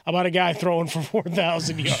less about a guy throwing for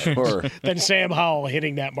 4,000 yards than Sam Howell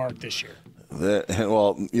hitting that mark this year.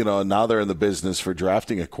 Now they're in the business for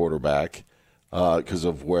drafting a quarterback because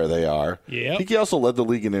of where they are. Yeah. I think he also led the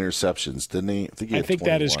league in interceptions, didn't he? I think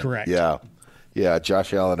that is correct. Yeah. Yeah,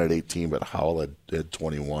 Josh Allen had 18, but Howell had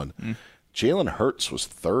 21. Jalen Hurts was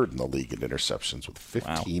 3rd in the league in interceptions with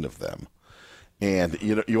 15 of them. And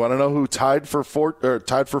you want to know who tied for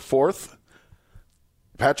 4th?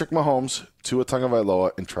 Patrick Mahomes, Tua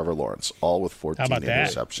Tagovailoa, and Trevor Lawrence, all with 14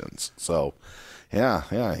 interceptions. That? So, yeah,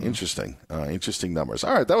 interesting. Interesting numbers.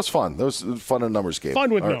 All right, that was fun. That was fun in numbers game.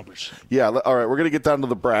 Fun with numbers. Yeah, all right, we're going to get down to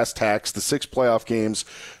the brass tacks, the 6 playoff games.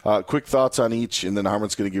 Quick thoughts on each, and then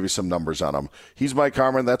Harmon's going to give you some numbers on them. He's Mike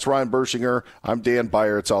Harmon. That's Ryan Bershinger. I'm Dan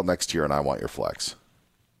Beyer. It's all next year, and I want your flex.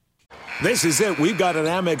 This is it. We've got an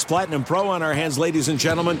Amex Platinum Pro on our hands, ladies and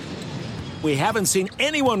gentlemen. We haven't seen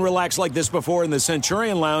anyone relax like this before in the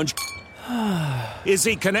Centurion Lounge. Is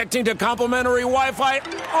he connecting to complimentary Wi-Fi?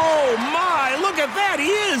 Oh, my! Look at that! He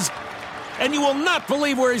is! And you will not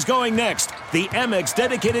believe where he's going next. The Amex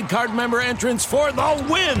dedicated card member entrance for the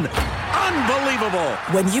win! Unbelievable!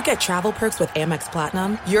 When you get travel perks with Amex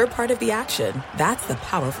Platinum, you're part of the action. That's the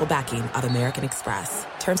powerful backing of American Express.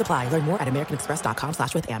 Terms apply. Learn more at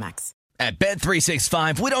americanexpress.com/withAmex. At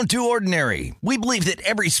Bet365, we don't do ordinary. We believe that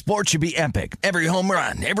every sport should be epic. Every home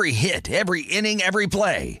run, every hit, every inning, every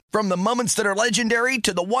play. From the moments that are legendary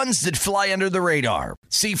to the ones that fly under the radar.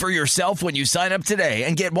 See for yourself when you sign up today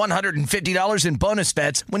and get $150 in bonus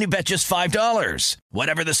bets when you bet just $5.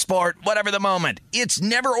 Whatever the sport, whatever the moment, it's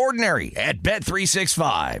never ordinary at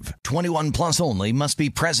Bet365. 21 plus only. Must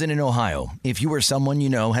be present in Ohio. If you or someone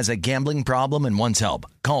you know has a gambling problem and wants help,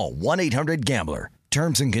 call 1-800-GAMBLER.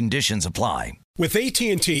 Terms and conditions apply. With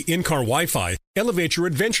AT&T in-car Wi-Fi, elevate your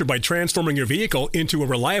adventure by transforming your vehicle into a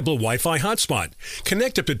reliable Wi-Fi hotspot.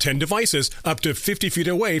 Connect up to 10 devices up to 50 feet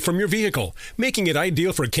away from your vehicle, making it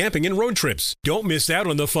ideal for camping and road trips. Don't miss out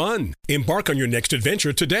on the fun. Embark on your next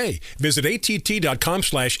adventure today. Visit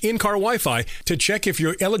att.com/in-car Wi-Fi to check if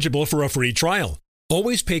you're eligible for a free trial.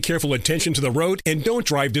 Always pay careful attention to the road and don't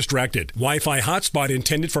drive distracted. Wi-Fi hotspot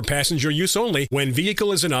intended for passenger use only when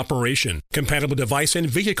vehicle is in operation. Compatible device and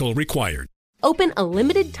vehicle required. Open a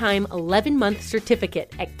limited-time 11-month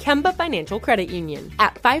certificate at Kemba Financial Credit Union.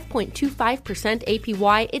 At 5.25%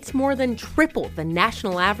 APY, it's more than triple the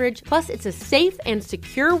national average, plus it's a safe and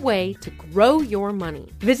secure way to grow your money.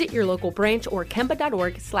 Visit your local branch or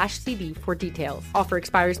kemba.org/CD for details. Offer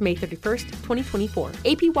expires May 31st, 2024.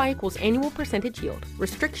 APY equals annual percentage yield.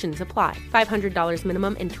 Restrictions apply. $500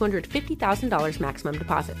 minimum and $250,000 maximum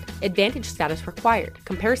deposit. Advantage status required.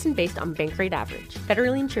 Comparison based on bank rate average.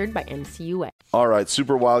 Federally insured by NCUA. All right,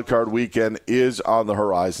 Super Wildcard Weekend is on the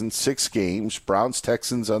horizon. 6 games,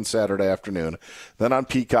 Browns-Texans on Saturday afternoon. Then on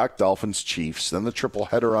Peacock, Dolphins-Chiefs. Then the triple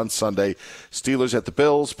header on Sunday, Steelers at the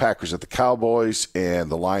Bills, Packers at the Cowboys,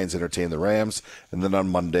 and the Lions entertain the Rams. And then on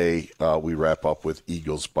Monday, we wrap up with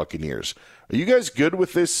Eagles-Buccaneers. Are you guys good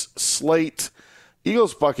with this slate?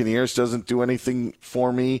 Eagles-Buccaneers doesn't do anything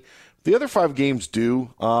for me. The other 5 games do.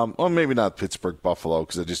 Well, maybe not Pittsburgh-Buffalo,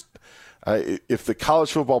 because if the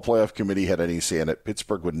College Football Playoff Committee had any say in it,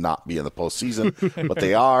 Pittsburgh would not be in the postseason, but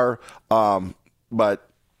they are. But,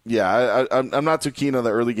 yeah, I'm not too keen on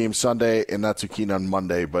the early game Sunday and not too keen on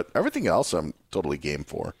Monday, but everything else I'm totally game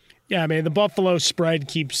for. Yeah, man, the Buffalo spread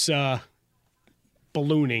keeps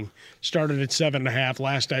ballooning. Started at 7.5.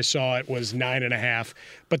 Last I saw it was 9.5,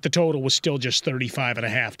 but the total was still just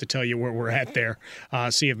 35.5 to tell you where we're at there.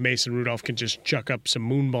 See if Mason Rudolph can just chuck up some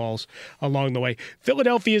moonballs along the way.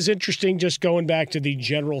 Philadelphia is interesting, just going back to the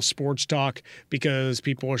general sports talk, because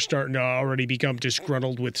people are starting to already become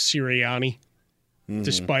disgruntled with Sirianni.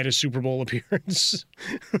 Despite a Super Bowl appearance,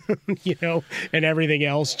 and everything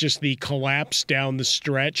else, just the collapse down the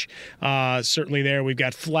stretch. Certainly there we've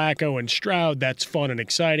got Flacco and Stroud. That's fun and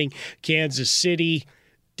exciting. Kansas City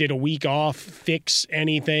did a week off, fix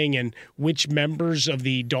anything, and which members of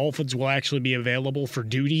the Dolphins will actually be available for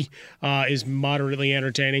duty is moderately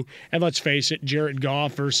entertaining. And let's face it, Jared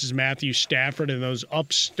Goff versus Matthew Stafford and those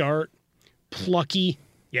upstart, plucky,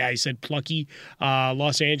 yeah, he said plucky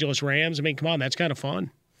Los Angeles Rams. I mean, come on, that's kind of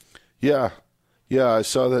fun. Yeah, I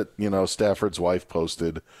saw that, Stafford's wife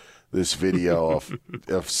posted this video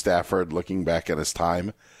of Stafford looking back at his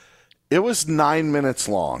time. It was 9 minutes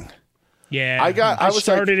long. Yeah,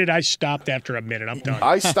 I stopped after a minute. I'm done.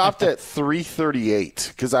 I stopped at 3:38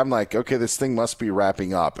 because I'm like, okay, this thing must be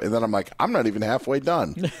wrapping up. And then I'm like, I'm not even halfway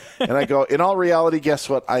done. And I go, in all reality, guess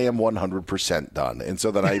what? I am 100% done. And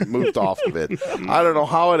so then I moved off of it. I don't know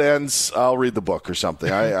how it ends. I'll read the book or something.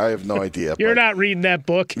 I have no idea. You're not reading that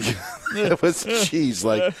book. It was, geez,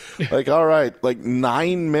 like, all right, like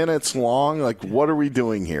 9 minutes long. Like, what are we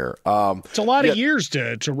doing here? It's a lot of years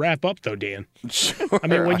to wrap up, though, Dan. Sure, I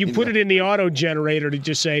mean, when you put it in the auto generator to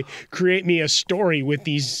just say, create me a story with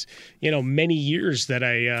these, many years that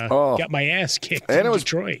I got my ass kicked in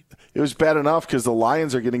Detroit. It was bad enough because the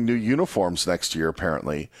Lions are getting new uniforms next year,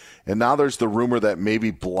 apparently. And now there's the rumor that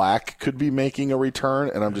maybe black could be making a return.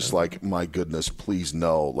 And I'm just like, my goodness, please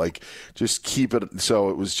no. Like, just keep it. So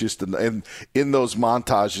it was just, and in those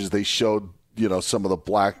montages, they showed, some of the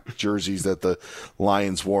black jerseys that the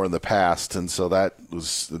Lions wore in the past. And so that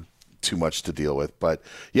was too much to deal with. But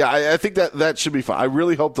yeah, I think that should be fun. I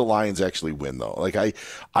really hope the Lions actually win, though. Like,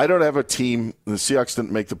 I don't have a team. The Seahawks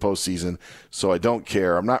didn't make the postseason, so I don't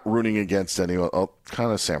care. I'm not rooting against anyone.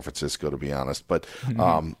 Kind of San Francisco, to be honest. But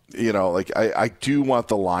I do want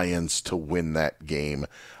the Lions to win that game.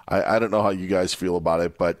 I don't know how you guys feel about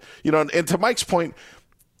it, but and to Mike's point,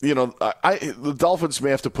 the Dolphins may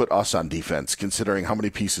have to put us on defense, considering how many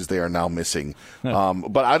pieces they are now missing.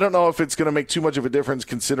 But I don't know if it's going to make too much of a difference,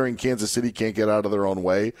 considering Kansas City can't get out of their own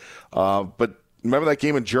way. But remember that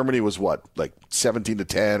game in Germany was what, like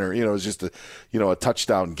 17-10, or it was just a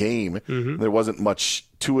touchdown game. There wasn't much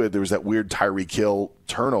to it. There was that weird Tyreek Hill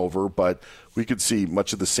turnover, but we could see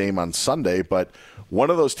much of the same on Sunday. But one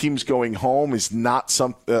of those teams going home is not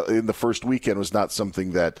in the first weekend was not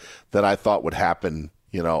something that I thought would happen,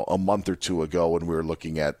 a month or two ago when we were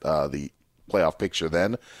looking at the playoff picture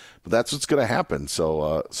then. But that's what's going to happen.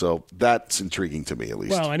 So that's intriguing to me, at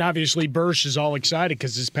least. Well, and obviously Bursch is all excited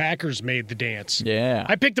because his Packers made the dance. Yeah.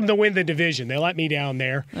 I picked them to win the division. They let me down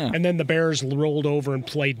there. Yeah. And then the Bears rolled over and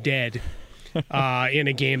played dead in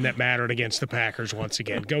a game that mattered against the Packers once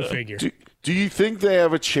again. Go figure. Do you think they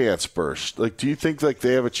have a chance, Bursch? Do you think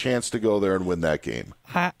they have a chance to go there and win that game?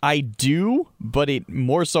 I do, but it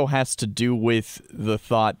more so has to do with the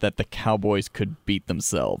thought that the Cowboys could beat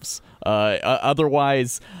themselves.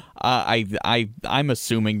 Otherwise, I'm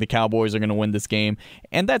assuming the Cowboys are going to win this game,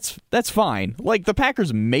 and that's fine. Like, the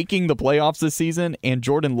Packers making the playoffs this season and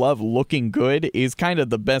Jordan Love looking good is kind of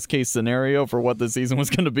the best case scenario for what the season was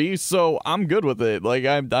going to be. So I'm good with it. Like,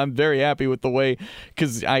 I'm very happy with the way,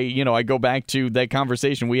 because I go back to that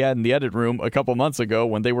conversation we had in the edit room a couple months ago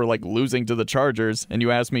when they were like losing to the Chargers, and you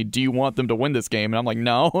asked me, do you want them to win this game? And I'm like,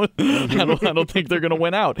 no, I don't think they're going to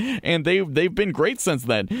win out. And they've been great since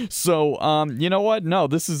then. So you know what? No,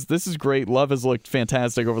 this is great. Love has looked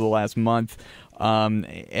fantastic over the last month.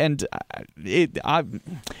 And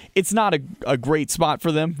it's not a great spot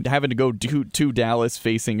for them, having to go to Dallas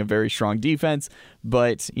facing a very strong defense.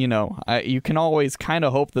 But, you can always kind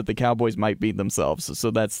of hope that the Cowboys might beat themselves. So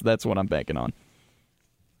that's what I'm banking on.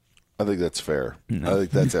 I think that's fair. I think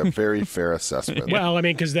that's a very fair assessment. Well, I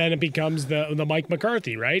mean, because then it becomes the Mike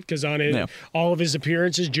McCarthy, right? Because on all of his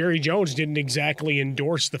appearances, Jerry Jones didn't exactly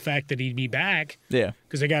endorse the fact that he'd be back. Yeah.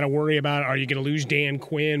 Because they got to worry about, are you going to lose Dan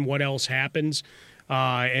Quinn? What else happens?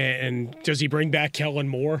 And does he bring back Kellen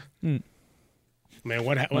Moore? Man,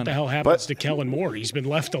 what the hell happens to Kellen Moore? He's been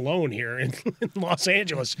left alone here in Los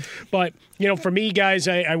Angeles. But, for me, guys,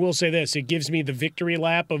 I will say this. It gives me the victory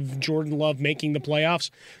lap of Jordan Love making the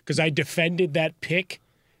playoffs because I defended that pick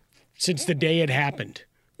since the day it happened.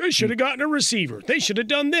 They should have gotten a receiver. They should have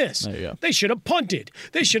done this. They should have punted.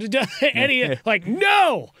 They should have done any –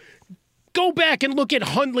 no! Go back and look at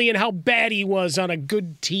Hundley and how bad he was on a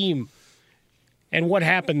good team and what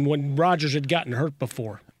happened when Rodgers had gotten hurt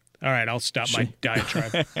before. All right, I'll stop my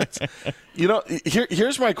diatribe.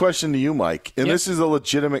 Here's my question to you, Mike, and this is a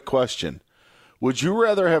legitimate question. Would you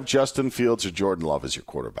rather have Justin Fields or Jordan Love as your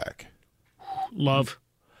quarterback? Love.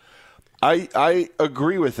 I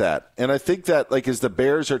agree with that, and I think that as the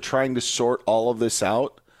Bears are trying to sort all of this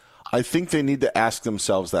out, I think they need to ask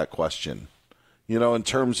themselves that question. In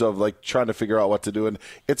terms of trying to figure out what to do, and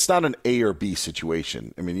it's not an A or B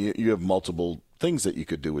situation. I mean, you have multiple things that you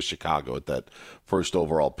could do with Chicago at that first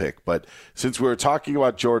overall pick. But since we were talking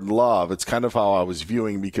about Jordan Love, it's kind of how I was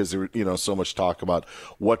viewing, because there was so much talk about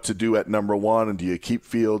what to do at number one, and do you keep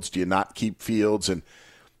Fields, do you not keep Fields, and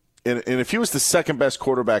if he was the second best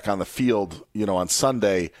quarterback on the field, on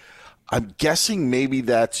Sunday, I'm guessing maybe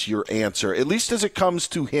that's your answer, at least as it comes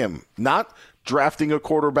to him, not drafting a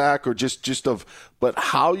quarterback or but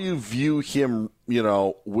how you view him,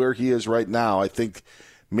 where he is right now. I think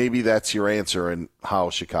maybe that's your answer and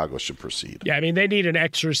how Chicago should proceed. Yeah, I mean, they need an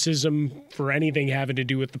exorcism for anything having to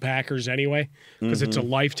do with the Packers anyway, because it's a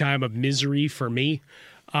lifetime of misery for me.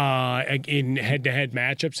 In head-to-head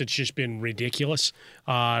matchups, it's just been ridiculous,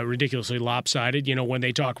 ridiculously lopsided. When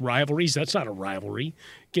they talk rivalries, that's not a rivalry.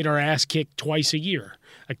 Get our ass kicked twice a year.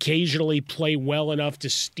 Occasionally play well enough to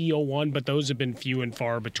steal one, but those have been few and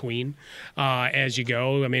far between as you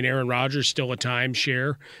go. I mean, Aaron Rodgers still a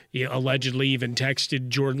timeshare. He allegedly even texted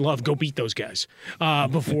Jordan Love, go beat those guys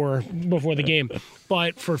before the game.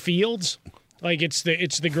 But for Fields, it's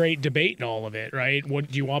the great debate in all of it, right?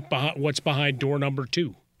 What do you want what's behind door number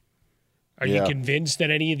 2? Are you convinced that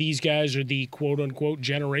any of these guys are the quote-unquote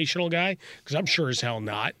generational guy? Because I'm sure as hell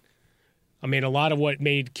not. I mean, a lot of what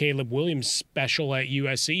made Caleb Williams special at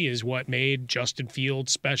USC is what made Justin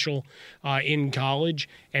Fields special in college,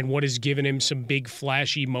 and what has given him some big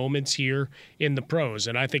flashy moments here in the pros.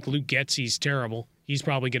 And I think Luke Getsy's terrible. He's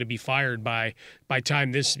probably going to be fired by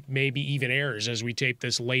time this maybe even airs, as we tape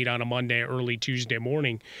this late on a Monday, early Tuesday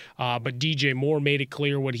morning. But DJ Moore made it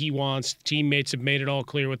clear what he wants. Teammates have made it all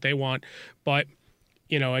clear what they want. But,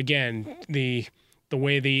 again, the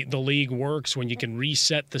way the league works, when you can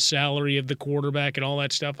reset the salary of the quarterback and all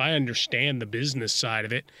that stuff, I understand the business side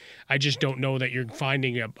of it. I just don't know that you're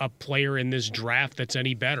finding a player in this draft that's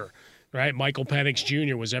any better. Right? Michael Penix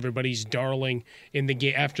Jr. was everybody's darling in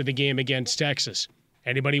the after the game against Texas.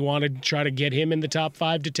 Anybody want to try to get him in the top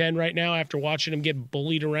 5 to 10 right now after watching him get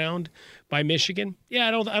bullied around by Michigan? Yeah,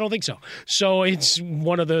 I don't think so. So it's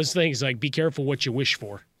one of those things, like, be careful what you wish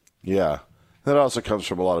for. Yeah. That also comes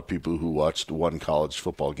from a lot of people who watched one college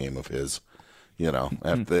football game of his,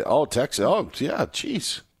 after Texas,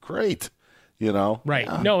 geez, great. Right.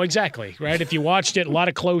 Yeah. No, exactly. Right. If you watched it, a lot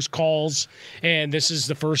of close calls, and this is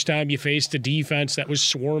the first time you faced a defense that was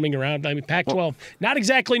swarming around. I mean, Pac-12, not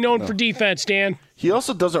exactly known for defense, Dan. He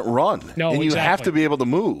also doesn't run. No, and you have to be able to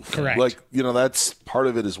move. Correct. That's part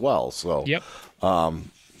of it as well. So, yep.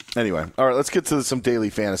 Anyway, all right, let's get to some daily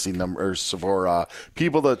fantasy numbers for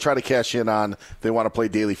people to try to cash in on. They want to play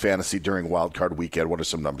daily fantasy during Wild Card Weekend. What are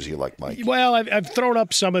some numbers you like, Mike? Well, I've thrown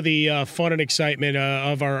up some of the fun and excitement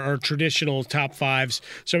of our traditional top 5s.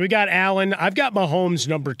 So we got Allen. I've got Mahomes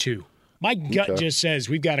number 2. My gut just says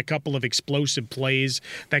we've got a couple of explosive plays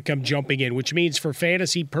that come jumping in, which means for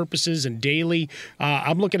fantasy purposes and daily,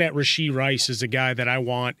 I'm looking at Rashee Rice as a guy that I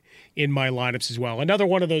want in my lineups as well. Another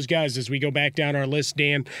one of those guys, as we go back down our list,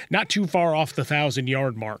 Dan, not too far off the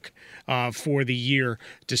 1,000-yard mark for the year,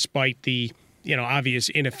 despite the obvious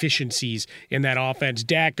inefficiencies in that offense.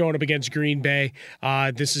 Dak going up against Green Bay.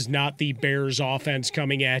 This is not the Bears offense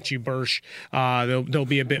coming at you, Bursch. They'll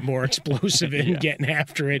be a bit more explosive in getting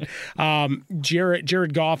after it.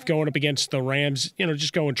 Jared Goff going up against the Rams,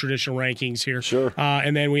 just going traditional rankings here. Sure.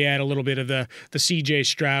 And then we add a little bit of the C.J.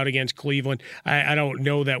 Stroud against Cleveland. I don't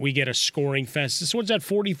know that we get a scoring fest. This one's at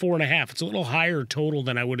 44.5. It's a little higher total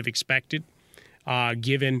than I would have expected.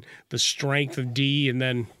 Given the strength of D, and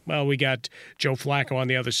then, we got Joe Flacco on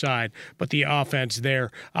the other side. But the offense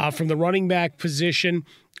there. From the running back position,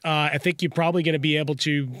 I think you're probably going to be able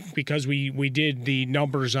to, because we did the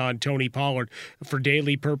numbers on Tony Pollard for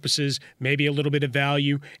daily purposes, maybe a little bit of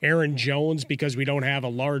value. Aaron Jones, because we don't have a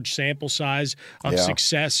large sample size of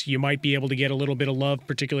success, you might be able to get a little bit of love,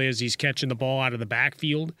 particularly as he's catching the ball out of the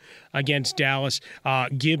backfield against Dallas.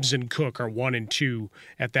 Gibbs and Cook are 1 and 2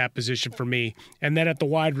 at that position for me. And then at the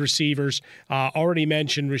wide receivers, already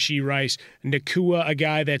mentioned Rashee Rice, Nacua, a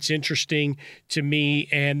guy that's interesting to me.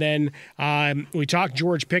 And then we talked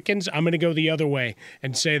George Pickens. I'm going to go the other way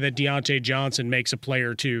and say that Deontay Johnson makes a play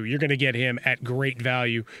or two. You're going to get him at great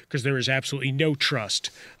value because there is absolutely no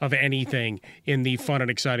trust of anything in the fun and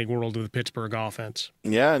exciting world of the Pittsburgh offense.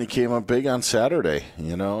 Yeah, and he came up big on Saturday,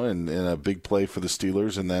 and a big play for the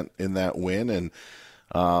Steelers in that win.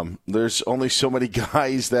 And there's only so many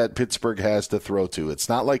guys that Pittsburgh has to throw to. It's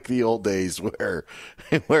not like the old days where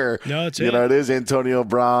it is Antonio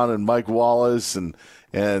Brown and Mike Wallace and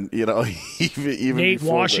even Nate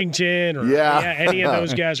Washington or any of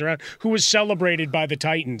those guys around, who was celebrated by the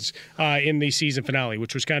Titans in the season finale,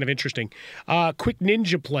 which was kind of interesting. Quick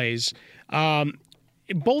ninja plays,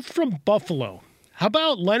 both from Buffalo. How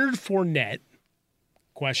about Leonard Fournette?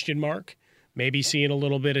 Question mark. Maybe seeing a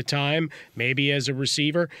little bit of time, maybe as a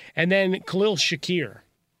receiver. And then Khalil Shakir,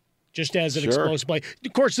 just as an explosive play.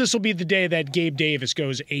 Of course, this will be the day that Gabe Davis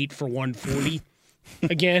goes 8 for 140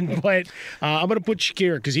 again. But I'm going to put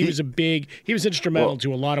Shakir because he was instrumental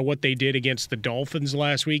to a lot of what they did against the Dolphins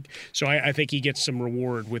last week. So I think he gets some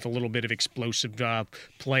reward with a little bit of explosive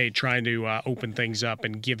play, trying to open things up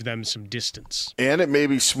and give them some distance. And it may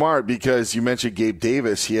be smart because you mentioned Gabe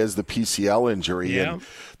Davis. He has the PCL injury. Yeah. And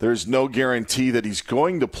there's no guarantee that he's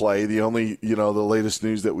going to play. The only, the latest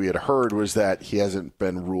news that we had heard was that he hasn't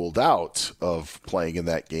been ruled out of playing in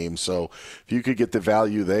that game. So if you could get the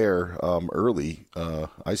value there early,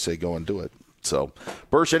 I say go and do it. So,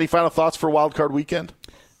 Bursch, any final thoughts for Wild Card Weekend?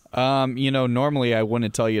 Normally I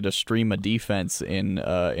wouldn't tell you to stream a defense in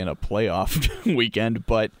a playoff weekend,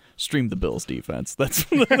 but stream the Bills defense. That's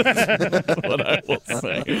what I will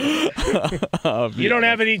say. You don't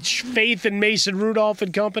have any faith in Mason Rudolph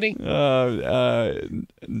and company?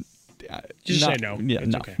 Just say no. Yeah, it's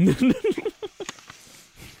no. Okay.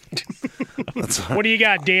 What do you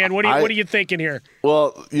got, Dan? What are you thinking here?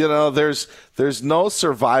 Well, there's no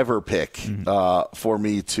survivor pick for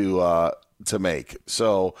me to make.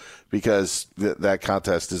 So because that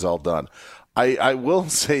contest is all done, I will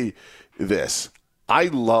say this: I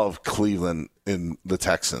love Cleveland in the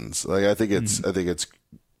Texans. Like I think it's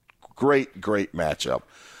great matchup.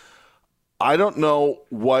 I don't know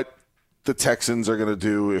what the Texans are going to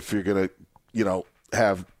do if you're going to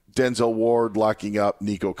have Denzel Ward locking up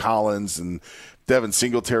Nico Collins and Devin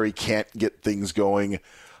Singletary can't get things going.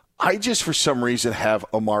 I just, for some reason, have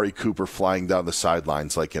Amari Cooper flying down the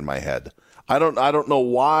sidelines like in my head. I don't know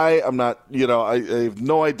why. I'm not, I have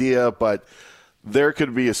no idea, but there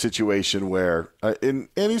could be a situation where, and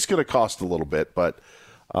he's going to cost a little bit, but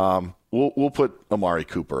We'll put Amari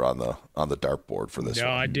Cooper on the dartboard for this. No,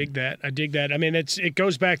 one. I dig that. I mean, it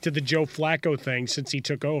goes back to the Joe Flacco thing since he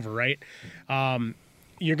took over, right?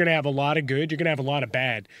 You're going to have a lot of good. You're going to have a lot of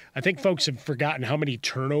bad. I think folks have forgotten how many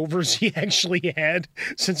turnovers he actually had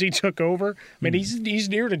since he took over. I mean, he's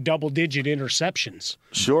near to double-digit interceptions.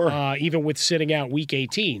 Sure. Even with sitting out Week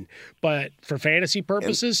 18. But for fantasy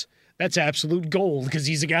purposes, that's absolute gold because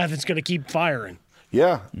he's a guy that's going to keep firing.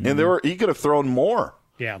 Yeah, and he could have thrown more.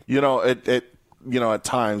 Yeah. At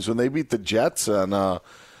times when they beat the Jets on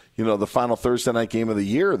the final Thursday night game of the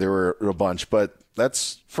year, there were a bunch, but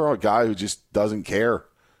that's for a guy who just doesn't care.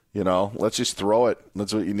 Let's just throw it.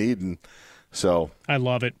 That's what you need. And so I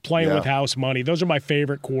love it. Playing with house money. Those are my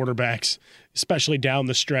favorite quarterbacks, especially down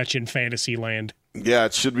the stretch in fantasy land. Yeah,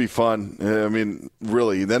 it should be fun. I mean,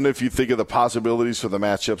 really. Then if you think of the possibilities for the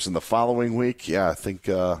matchups in the following week, I think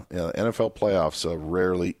NFL playoffs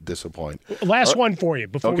rarely disappoint. Last one for you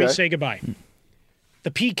before we say goodbye.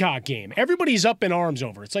 The Peacock game. Everybody's up in arms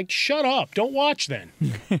over. It's like, shut up. Don't watch then.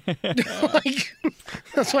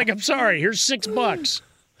 It's like, I'm sorry. Here's $6.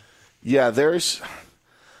 Yeah,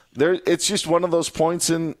 it's just one of those points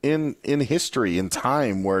in history, in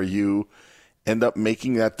time, where you end up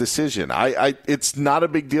making that decision. It's not a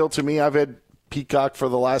big deal to me. I've had Peacock for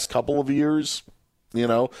the last couple of years.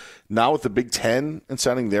 Now with the Big Ten and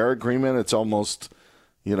signing their agreement, it's almost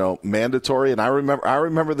mandatory. And I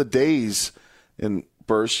remember the days. And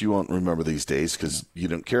Bursch, you won't remember these days because you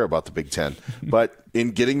don't care about the Big Ten. But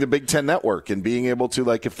in getting the Big Ten Network and being able to,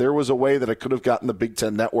 if there was a way that I could have gotten the Big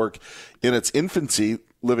Ten Network in its infancy,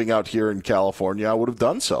 living out here in California, I would have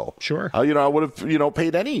done so. Sure. I would have,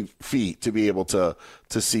 paid any fee to be able to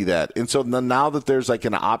see that. And so now that there's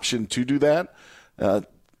an option to do that,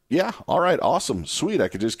 all right, awesome, sweet. I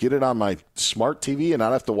could just get it on my smart TV and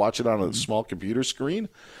not have to watch it on a small computer screen.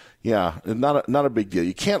 Yeah, not a big deal.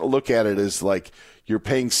 You can't look at it as you're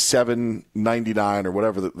paying $7.99 or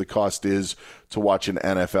whatever the cost is to watch an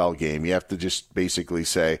NFL game. You have to just basically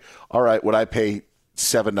say, all right, would I pay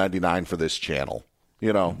 $7.99 for this channel?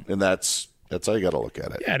 And that's how you got to look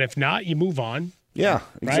at it. Yeah, and if not, you move on. Yeah,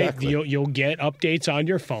 exactly. Right? You'll get updates on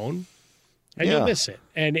your phone, and you'll miss it.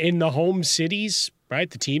 And in the home cities, right,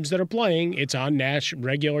 the teams that are playing, it's on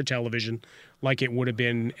regular television. Like it would have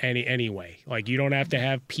been anyway. You don't have to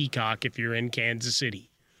have Peacock if you're in Kansas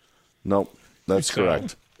City. Nope, that's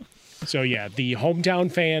correct. So, the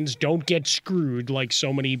hometown fans don't get screwed like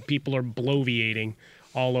so many people are bloviating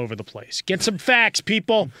all over the place. Get some facts,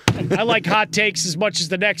 people. I like hot takes as much as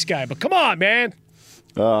the next guy, but come on, man.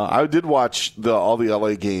 I did watch all the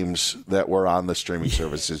LA games that were on the streaming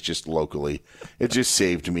services just locally. It just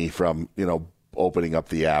saved me from, opening up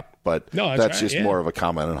the app, but that's just more of a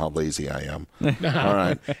comment on how lazy I am. All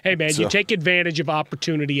right. Hey, man, you take advantage of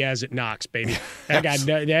opportunity as it knocks, baby.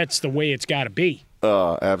 That's the way it's got to be.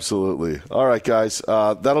 Absolutely. All right, guys.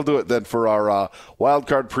 That'll do it then for our wild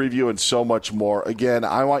card preview and so much more. Again,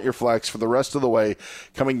 I Want Your Flex for the rest of the way,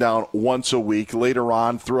 coming down once a week. Later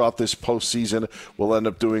on, throughout this postseason, we'll end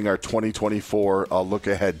up doing our 2024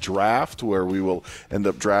 look-ahead draft, where we will end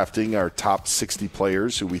up drafting our top 60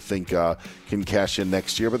 players who we think can cash in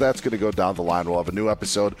next year. But that's going to go down the line. We'll have a new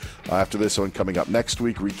episode after this one coming up next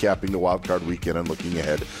week, recapping the wild card weekend and looking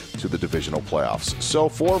ahead to the divisional playoffs. So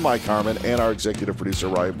for Mike Harmon and our executive producer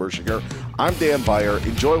Ryan Bershinger, I'm Dan Beyer.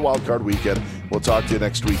 Enjoy Wildcard Weekend. We'll talk to you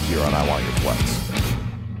next week here on I Want Your Flex.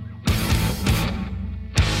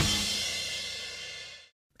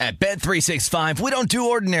 At Bet365, we don't do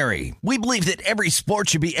ordinary. We believe that every sport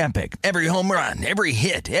should be epic. Every home run, every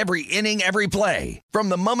hit, every inning, every play. From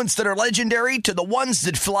the moments that are legendary to the ones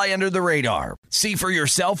that fly under the radar. See for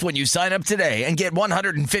yourself when you sign up today and get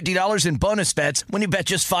 $150 in bonus bets when you bet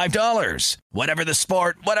just $5. Whatever the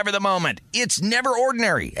sport, whatever the moment, it's never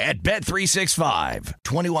ordinary at Bet365.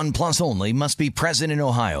 21 plus only. Must be present in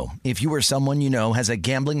Ohio. If you or someone you know has a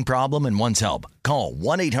gambling problem and wants help, call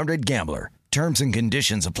 1-800-GAMBLER. Terms and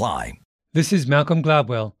conditions apply. This is Malcolm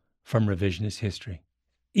Gladwell from Revisionist History.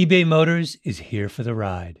 eBay Motors is here for the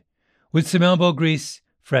ride. With some elbow grease,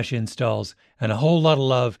 fresh installs, and a whole lot of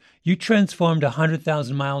love, you transformed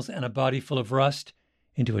 100,000 miles and a body full of rust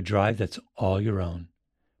into a drive that's all your own.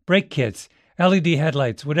 Brake kits, LED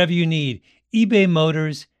headlights, whatever you need, eBay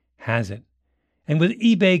Motors has it. And with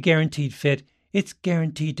eBay Guaranteed Fit, it's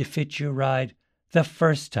guaranteed to fit your ride the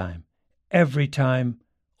first time, every time,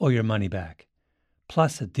 or your money back.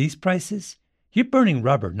 Plus, at these prices, you're burning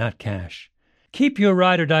rubber, not cash. Keep your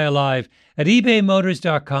ride or die alive at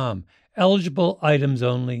ebaymotors.com. Eligible items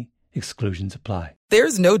only. Exclusions apply.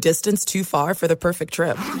 There's no distance too far for the perfect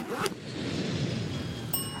trip.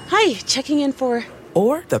 Hi, checking in for...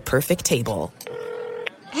 Or the perfect table.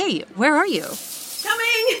 Hey, where are you?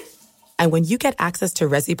 Coming! And when you get access to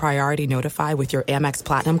Resi Priority Notify with your Amex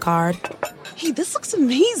Platinum card... Hey, this looks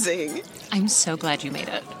amazing! I'm so glad you made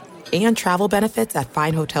it. And travel benefits at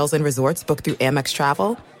fine hotels and resorts booked through Amex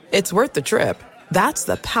Travel, it's worth the trip. That's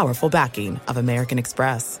the powerful backing of American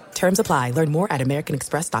Express. Terms apply. Learn more at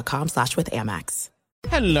americanexpress.com/withAmex.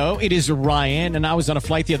 Hello, it is Ryan, and I was on a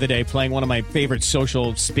flight the other day playing one of my favorite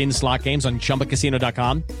social spin slot games on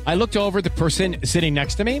ChumbaCasino.com. I looked over at the person sitting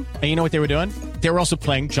next to me, and you know what they were doing? They were also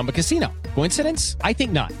playing Chumba Casino. Coincidence? I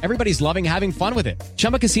think not. Everybody's loving having fun with it.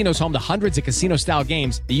 Chumba Casino is home to hundreds of casino-style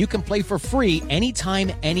games that you can play for free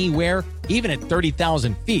anytime, anywhere, even at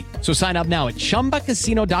 30,000 feet. So sign up now at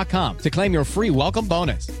ChumbaCasino.com to claim your free welcome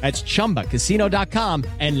bonus. That's ChumbaCasino.com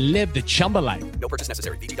and live the Chumba life. No purchase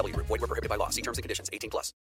necessary. VGW. Void where prohibited by law. See terms and conditions. 18+.